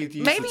not sure you'd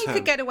use maybe the you term.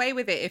 could get away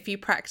with it if you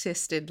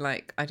practiced in,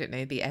 like, I don't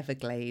know, the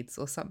Everglades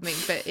or something.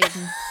 But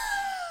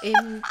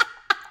in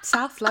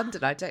South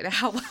London, I don't know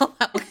how well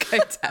that would go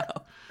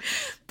down.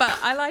 But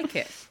I like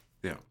it.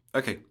 Yeah.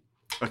 Okay.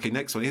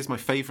 Next one. Here's my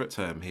favourite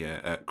term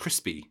here.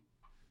 Crispy.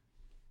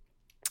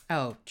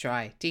 Oh,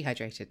 dry,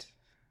 dehydrated.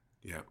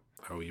 Yeah.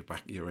 Oh, you're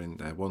back. You're in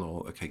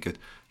 1-1. Okay, good.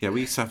 Yeah,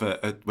 we used to have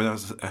when I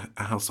was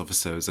a house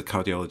officer, as a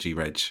cardiology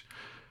reg,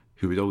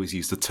 who would always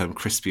use the term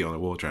crispy on a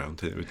ward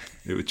round.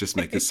 It would just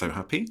make us so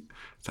happy.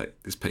 It's like,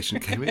 this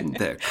patient came in,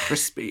 they're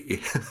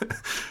crispy.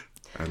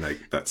 And like,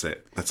 that's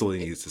it. That's all he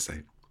needed to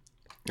say.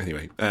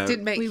 Anyway.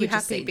 Didn't make We you would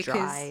just happy say because...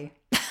 dry.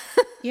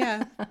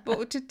 Yeah,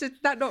 but did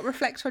that not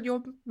reflect on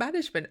your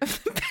management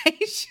of the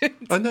patient?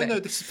 Oh, no,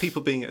 this is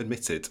people being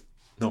admitted,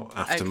 not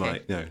after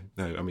Okay.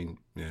 No, I mean,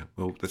 yeah,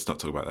 well, let's not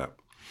talk about that.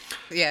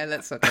 Yeah,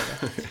 let's not go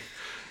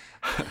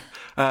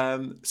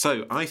there.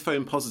 So,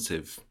 iPhone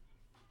positive,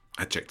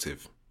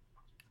 adjective.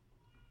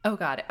 Oh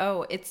God.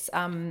 Oh, it's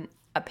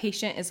a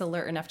patient is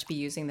alert enough to be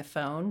using the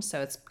phone, so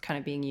it's kind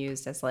of being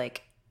used as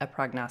like a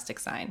prognostic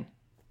sign.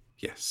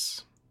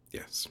 Yes,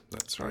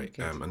 that's right.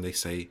 And they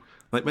say,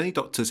 like many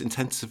doctors,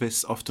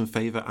 intensivists often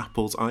favour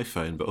Apple's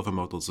iPhone, but other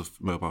models of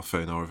mobile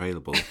phone are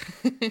available.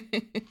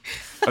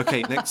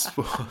 Okay, next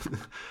one.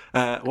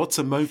 What's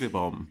a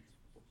Movibomb?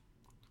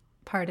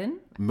 Pardon?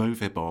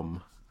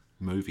 Movibomb.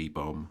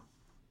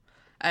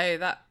 Oh,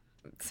 that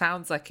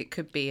sounds like it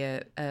could be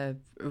a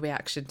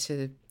reaction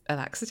to a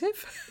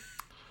laxative.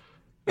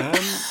 Yeah,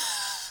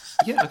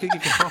 I could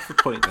give you half a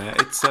point there.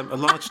 It's a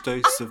large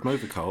dose of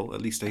Movicol,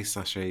 at least 8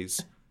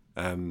 sachets.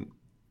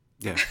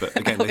 Yeah, but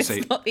again, they say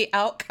it's not the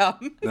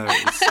outcome. no.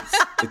 It's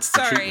the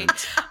Sorry.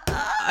 treatment.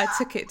 I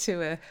took it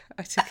to a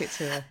That's the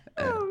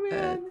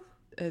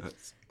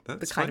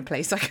kind fine. of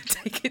place I could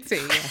take it to.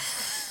 Yeah.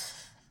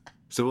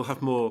 So we'll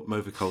have more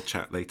Movicol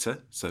chat later.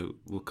 So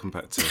we'll come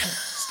back to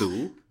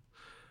stool.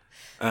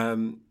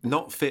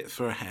 Not fit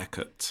for a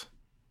haircut.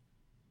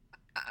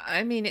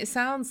 I mean, it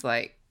sounds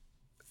like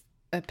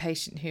a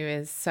patient who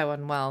is so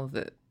unwell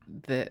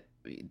that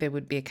they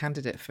would be a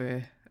candidate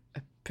for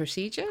a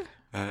procedure.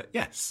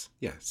 Yes.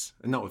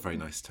 Not a very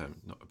nice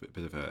term. Not a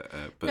bit of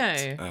a. But,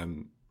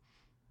 No.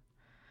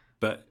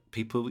 But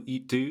people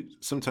do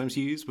sometimes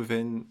use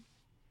within,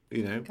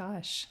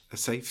 Gosh. a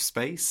safe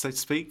space, so to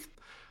speak.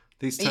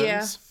 These terms.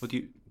 Yeah. What do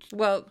you?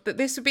 Well, but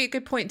this would be a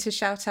good point to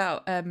shout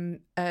out an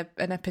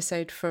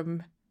episode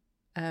from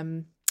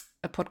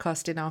a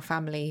podcast in our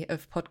family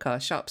of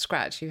podcasts, Sharp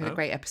Scratch, who had a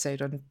great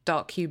episode on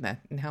dark humour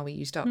and how we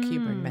use dark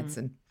humour in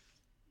medicine.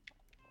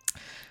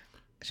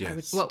 Which I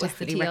would Yes. What was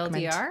the definitely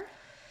recommend. TLDR?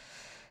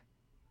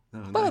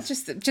 Oh, Well, nice.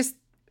 just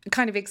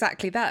kind of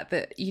exactly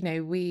that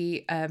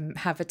we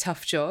have a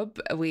tough job.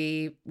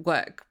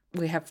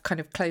 We have kind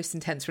of close,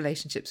 intense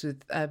relationships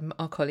with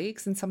our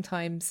colleagues, and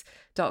sometimes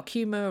dark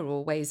humour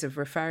or ways of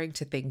referring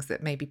to things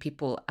that maybe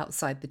people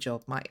outside the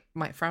job might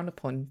frown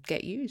upon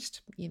get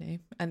used,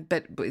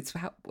 but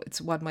it's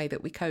one way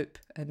that we cope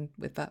and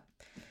with that.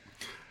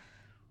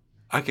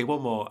 Okay,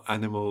 one more,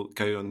 and then we'll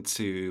go on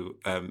to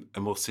a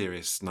more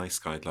serious, nice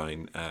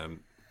guideline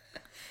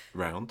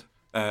round.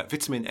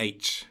 Vitamin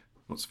H.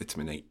 What's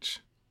vitamin H?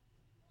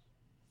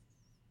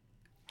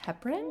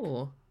 Heparin?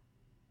 Oh.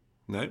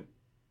 No?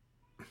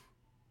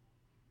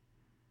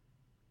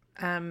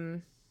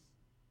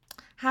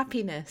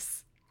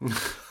 Happiness.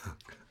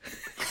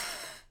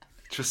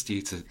 Trust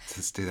you to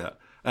do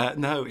that.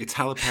 No, it's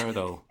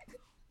haloperidol.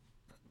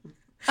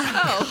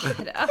 Oh,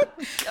 God.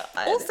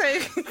 Also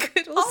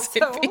could also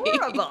Also be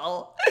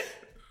horrible.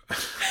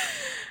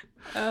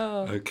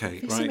 Oh, Okay,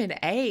 vitamin right.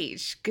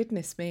 H.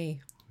 Goodness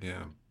me.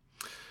 Yeah.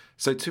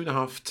 So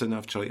 2.5 to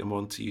Nav, Charlie, and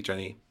 1 to you,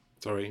 Jenny.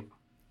 Sorry.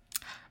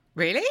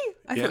 Really?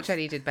 I Yeah. thought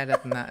Jenny did better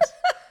than that.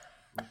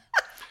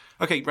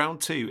 Okay,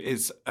 round 2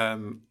 is, I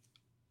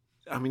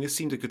mean, it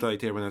seemed a good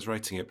idea when I was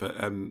writing it, but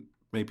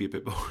maybe a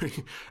bit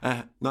boring.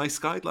 Nice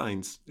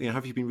guidelines.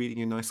 Have you been reading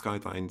your nice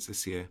guidelines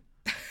this year?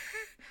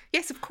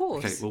 Yes, of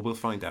course. Okay, well, we'll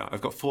find out.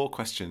 I've got 4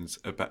 questions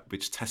about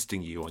which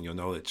testing you on your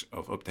knowledge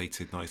of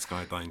updated nice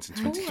guidelines in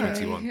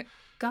 2021.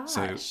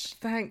 Gosh.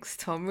 Thanks,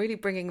 Tom. Really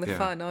bringing the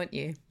fun, aren't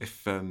you?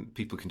 If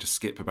people can just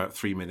skip about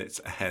 3 minutes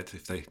ahead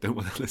if they don't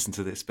want to listen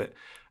to this bit.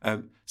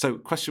 So,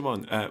 question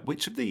 1.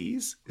 Which of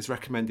these is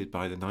recommended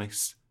by the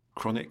NICE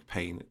Chronic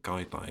Pain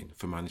Guideline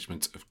for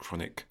Management of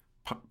Chronic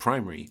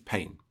Primary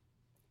Pain?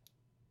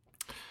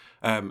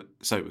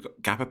 So, we've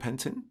got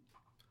gabapentin,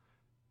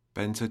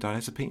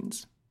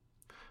 benzodiazepines,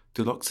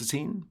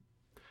 duloxetine,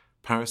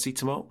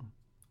 paracetamol,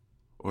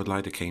 or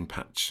lidocaine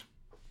patch?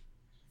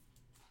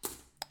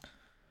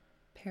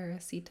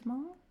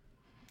 Paracetamol?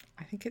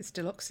 I think it's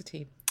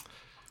duloxetine.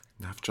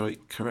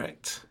 Navjoy,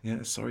 correct.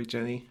 Yeah, sorry,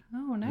 Jenny.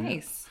 Oh,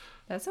 nice.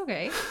 That's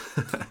okay.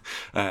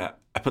 I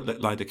put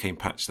lidocaine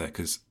patch there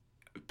because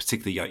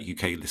particularly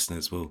UK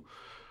listeners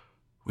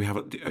we have.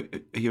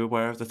 Are you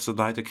aware of the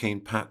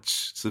lidocaine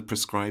patch? So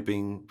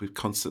prescribing, we're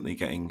constantly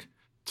getting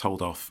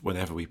told off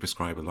whenever we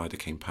prescribe a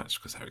lidocaine patch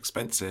because they're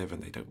expensive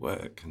and they don't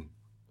work, and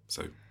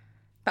so.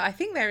 But I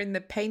think they're in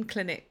the pain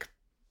clinic,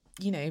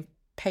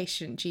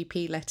 patient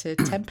GP letter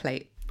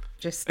template.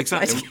 Just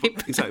Exactly.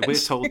 We're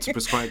told to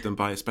prescribe them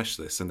by a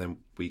specialist, and then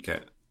we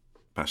get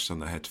bashed on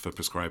the head for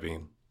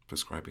prescribing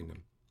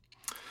them.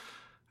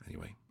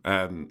 Anyway,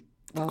 Welcome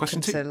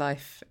question 2. to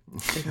life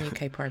in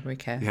UK primary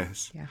care.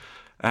 Yes.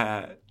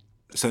 Yeah.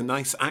 So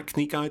NICE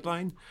acne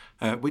guideline.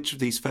 Which of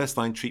these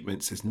first-line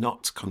treatments is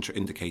not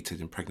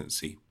contraindicated in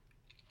pregnancy?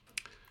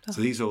 So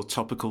these are all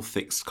topical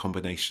fixed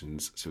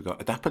combinations. So we've got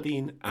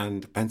adapalene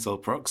and benzoyl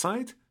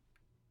peroxide,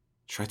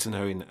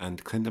 tretinoin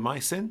and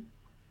clindamycin,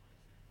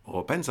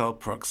 or benzoyl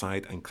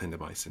peroxide and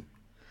clindamycin.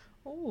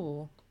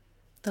 Oh.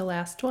 The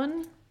last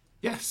one?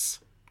 Yes.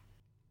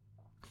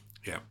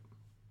 Yeah.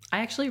 I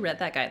actually read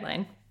that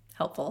guideline.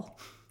 Helpful.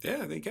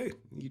 Yeah, there you go.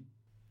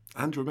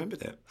 And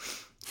remembered it.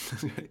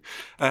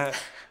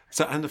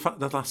 And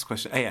the last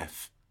question,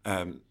 AF.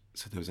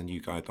 So there was a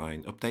new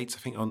guideline update, I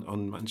think,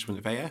 on management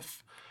of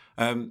AF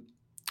and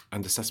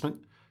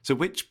assessment. So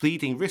which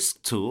bleeding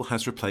risk tool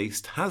has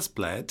replaced has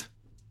bled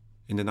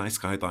in the NICE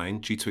guideline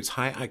due to its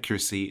high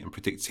accuracy in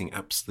predicting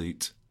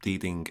absolute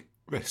bleeding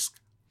risk?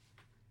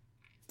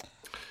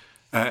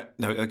 No,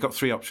 I've got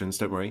 3 options,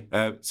 don't worry.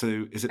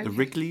 So is it the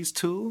Wrigley's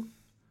tool,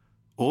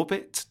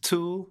 Orbit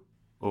tool,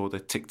 or the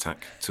Tic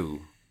Tac tool?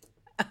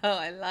 Oh,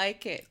 I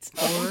like it.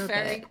 Oh,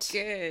 very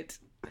good.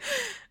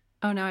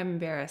 Oh, now I'm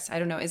embarrassed. I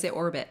don't know. Is it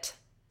Orbit?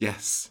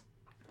 Yes.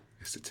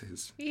 Yes, it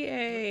is.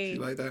 Yay. Do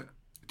you like that?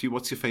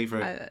 What's your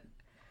favourite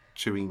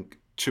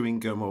chewing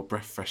gum or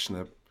breath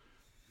freshener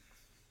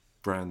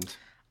brand?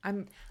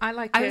 I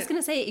like I was going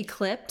to say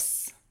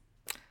Eclipse.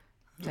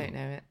 Don't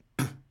know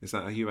it. Is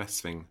that a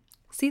US thing?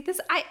 See,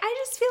 I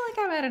just feel like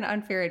I'm at an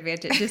unfair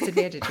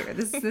disadvantage here.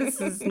 This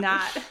is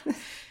not...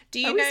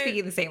 Are we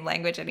speaking the same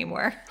language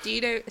anymore? Do you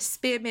know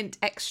Spearmint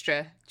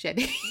Extra,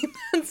 Jenny?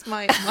 That's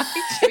my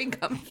chewing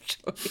gum of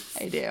choice.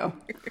 I do.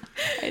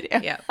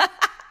 Yeah.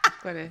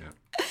 I've got a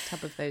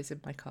tub of those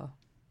in my car.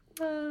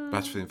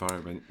 Bad for the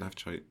environment,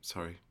 Navjoy,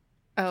 sorry.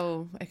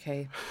 Oh,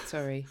 okay.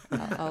 Sorry.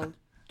 I'll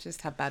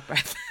just have bad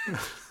breath.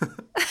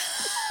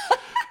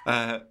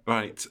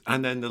 Right,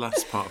 and then the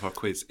last part of our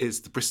quiz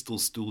is the Bristol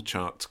Stool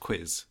Chart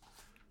quiz,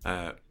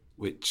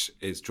 which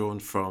is drawn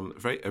from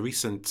a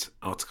recent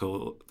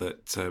article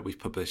that we've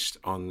published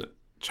on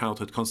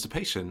childhood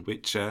constipation,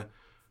 which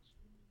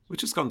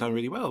has gone down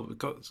really well. We've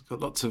got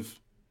lots of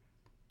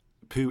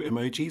poo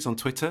emojis on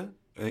Twitter,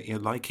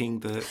 liking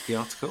the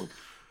article.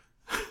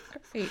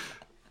 Great.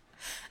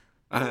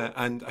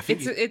 And I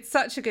think it's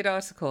such a good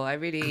article. I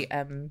really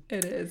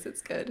It is.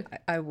 It's good.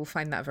 I will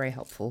find that very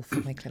helpful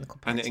for my clinical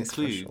practice. and it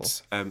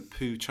includes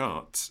poo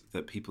charts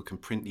that people can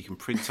print. You can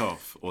print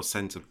off or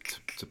send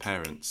to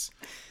parents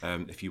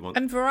if you want,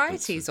 and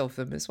varieties of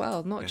them as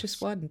well, not Yes. just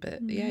one.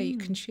 But yeah, you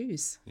can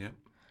choose. Yeah.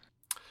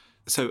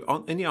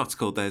 So in the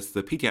article, there's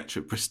the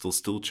paediatric Bristol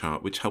stool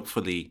chart, which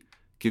helpfully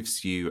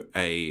gives you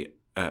a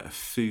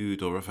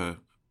food or other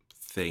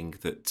thing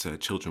that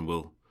children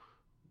will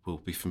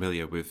be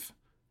familiar with.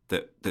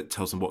 That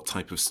tells them what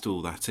type of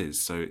stool that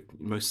is. So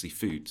mostly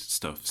food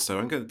stuff. So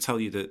I'm going to tell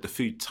you the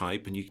food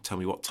type, and you can tell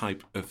me what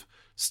type of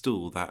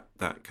stool that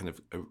kind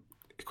of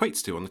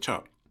equates to on the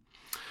chart.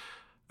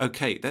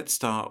 Okay, let's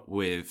start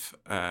with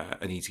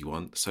an easy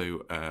one.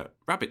 So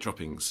rabbit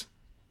droppings.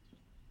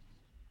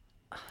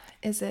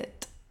 Is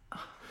it?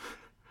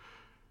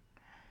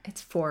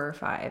 It's 4 or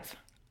 5.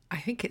 I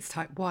think it's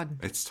type 1.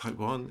 It's type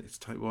 1.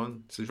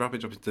 So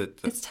rabbit droppings.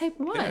 It's type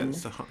 1. Yeah,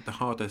 it's the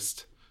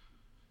hardest.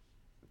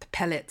 The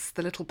pellets,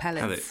 the little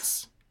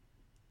pellets.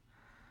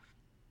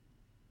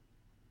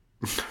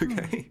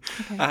 Okay.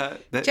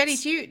 Jenny,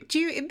 do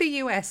you in the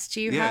US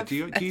have do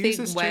you a use thing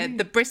this, where Jenny?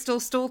 the Bristol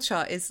stool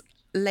chart is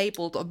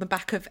labelled on the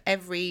back of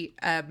every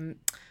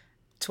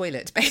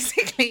toilet,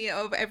 basically,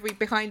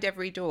 behind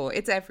every door?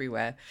 It's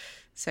everywhere,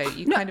 so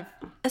you kind of.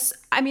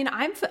 I mean,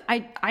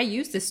 I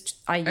use this.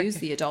 I use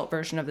the adult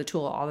version of the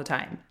tool all the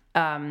time.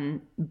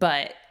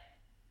 But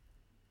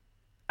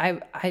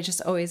I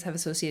just always have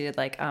associated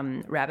like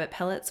rabbit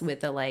pellets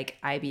with the like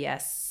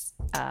IBS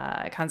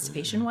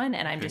constipation one,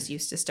 and I'm just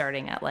used to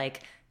starting at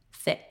like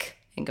thick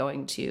and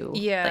going to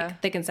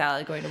like thick and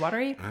salad, going to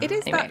watery. It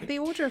is that the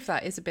order of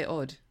that is a bit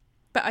odd.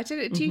 But I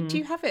didn't. Do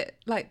you have it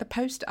like the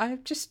poster? I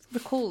just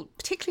recall,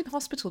 particularly in the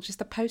hospital, just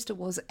the poster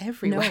was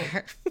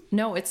everywhere.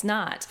 No, it's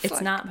not.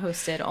 It's not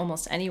posted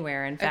almost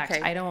anywhere. In fact,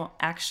 I don't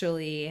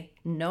actually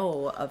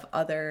know of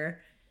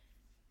other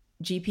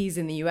GPs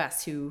in the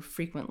US who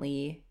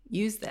frequently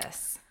use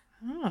this.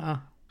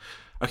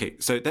 Okay,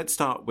 so let's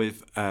start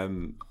with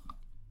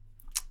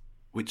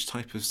which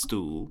type of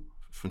stool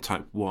from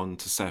type 1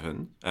 to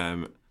 7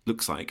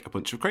 looks like a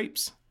bunch of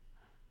grapes.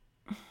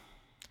 A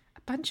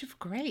bunch of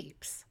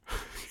grapes.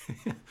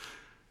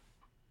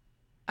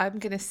 I'm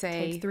going to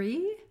say... Type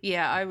 3?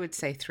 Yeah, I would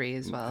say 3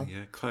 as well.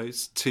 Yeah,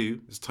 close.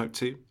 2 is type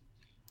 2.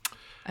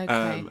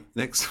 Okay.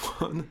 Next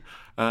one,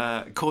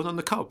 corn on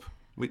the cob,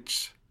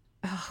 which...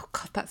 Oh,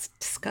 God, that's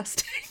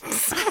disgusting.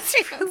 That's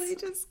really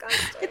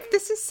disgusting.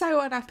 This is so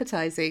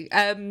unappetizing.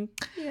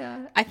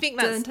 Yeah. I think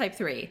that's... Then type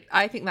 3.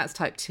 I think that's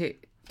type 2.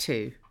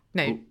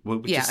 No. Well,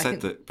 we just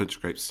said that bunch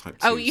of grapes is type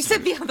 2. Oh, you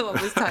said the other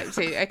one was type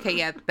 2. Okay,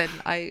 yeah, then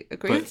I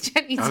agree with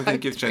Jenny. I'm going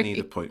to give Jenny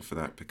the point for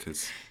that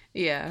because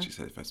she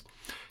said it first.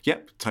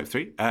 Yep, type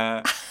 3.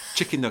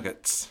 Chicken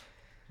nuggets,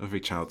 every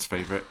child's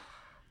favourite.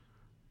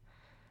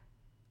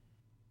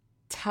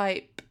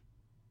 Type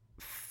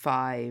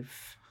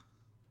 5.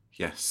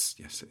 Yes,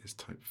 it is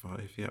type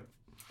 5, yep.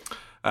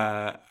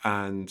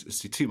 And let's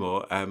do 2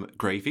 more.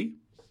 Gravy.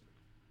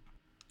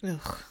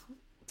 Ugh.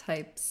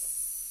 Type 6?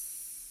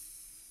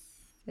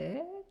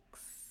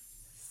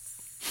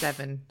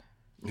 7.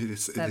 It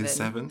is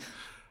 7.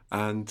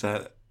 And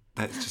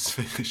let's just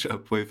finish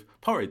up with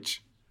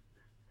porridge.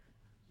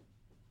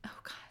 Oh,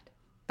 God.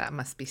 That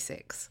must be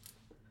 6.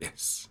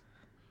 Yes.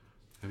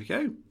 There we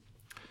go.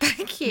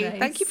 Thank you. Nice.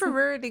 Thank you for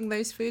ruining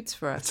those foods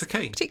for us. It's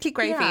okay.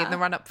 Particularly gravy in the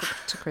run-up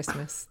to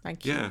Christmas.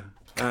 Thank you. Yeah.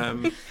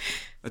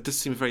 It does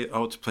seem a very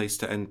odd place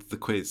to end the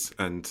quiz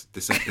and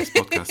this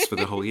podcast for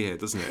the whole year,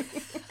 doesn't it?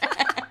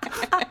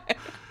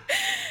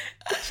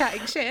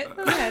 Chatting shit.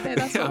 Yeah, no,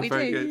 that's what we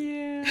do. Good.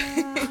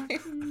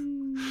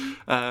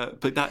 Yeah.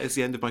 But that is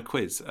the end of my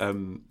quiz. Do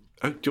you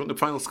want the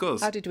final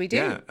scores? How did we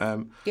do?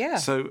 Yeah.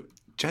 So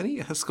Jenny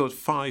has scored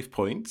 5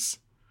 points.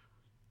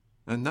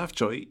 And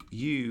Navjoy,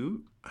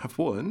 you have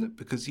won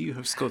because you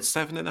have scored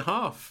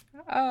 7.5.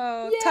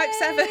 Oh, Yay! type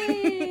 7.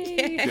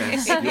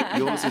 Yes,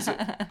 yours is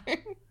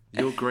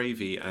your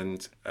gravy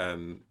and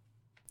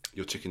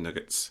your chicken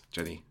nuggets,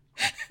 Jenny.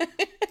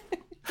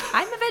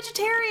 I'm a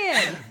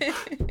vegetarian.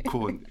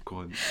 Corn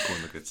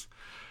nuggets.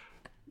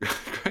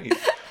 Great.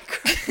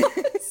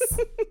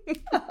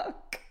 Oh,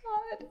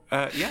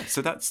 God.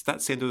 So that's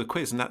the end of the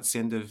quiz, and that's the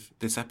end of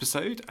this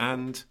episode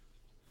and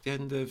the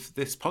end of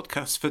this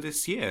podcast for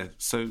this year.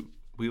 So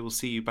we will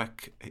see you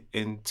back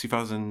in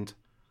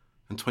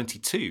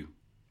 2022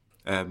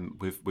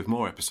 with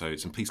more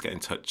episodes. And please get in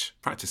touch,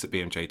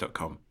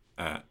 practice@bmj.com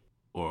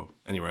or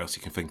anywhere else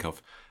you can think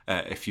of.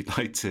 If you'd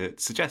like to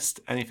suggest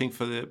anything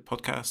for the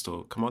podcast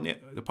or come on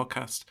the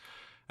podcast,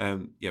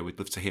 we'd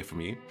love to hear from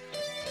you.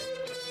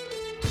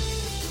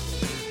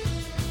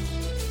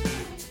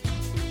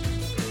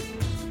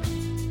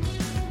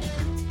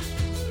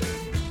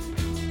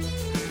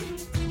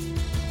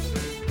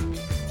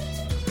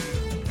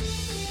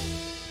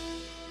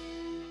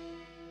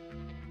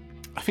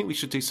 I think we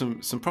should do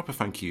some proper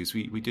thank yous.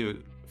 We do a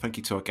thank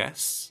you to our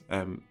guests.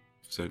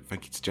 So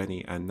thank you to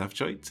Jenny and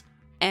Navjoy.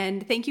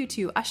 And thank you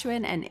to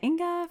Aswin and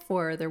Inga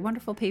for their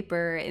wonderful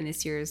paper in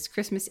this year's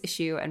Christmas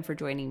issue and for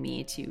joining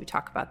me to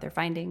talk about their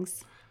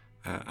findings.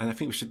 And I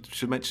think we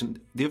should mention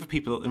the other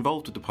people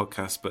involved with the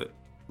podcast, but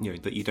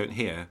that you don't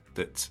hear,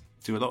 that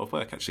do a lot of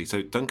work actually.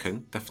 So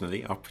Duncan,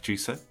 definitely our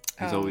producer,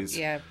 who's always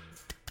in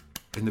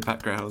the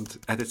background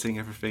editing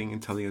everything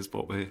and telling us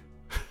what we're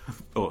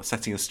or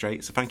setting us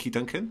straight. So thank you,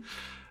 Duncan.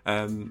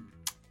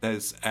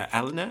 There's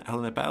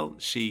Eleanor Bell.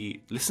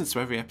 She listens to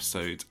every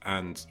episode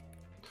and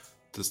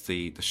does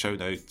the show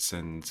notes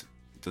and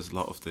does a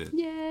lot of the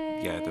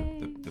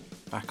the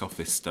back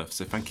office stuff.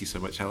 So thank you so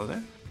much,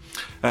 Eleanor.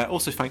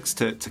 Also thanks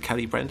to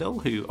Kelly Brendel,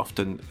 who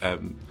often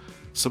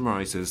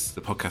summarises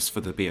the podcast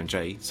for the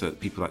BMJ so that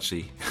people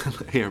actually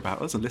hear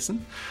about us and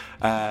listen.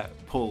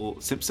 Paul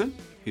Simpson,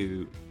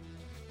 who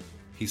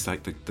he's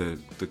like the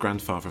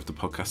grandfather of the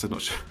podcast. I'm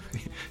not sure.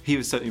 He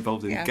was certainly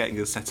involved in getting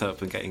us set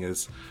up and getting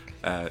us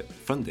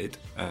funded.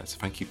 So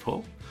thank you,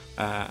 Paul.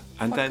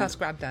 And podcast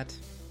granddad.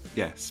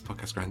 Yes,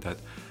 podcast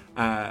granddad.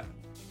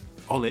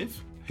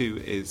 Olive, who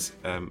is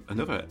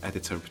another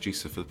editor and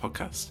producer for the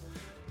podcast.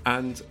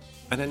 And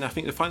then I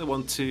think the final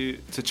one to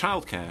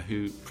Childcare,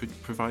 who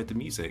provide the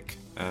music.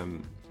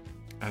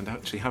 and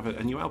actually have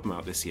a new album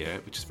out this year,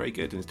 which is very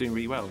good and is doing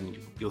really well. And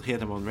you'll hear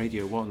them on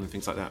Radio 1 and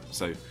things like that.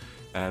 So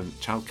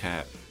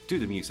Childcare, do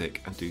the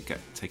music and do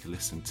take a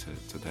listen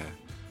to their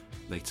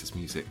latest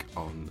music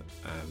on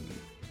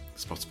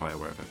Spotify or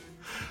wherever.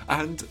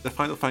 And the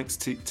final thanks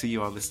to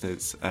you, our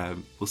listeners.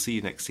 We'll see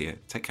you next year.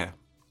 Take care.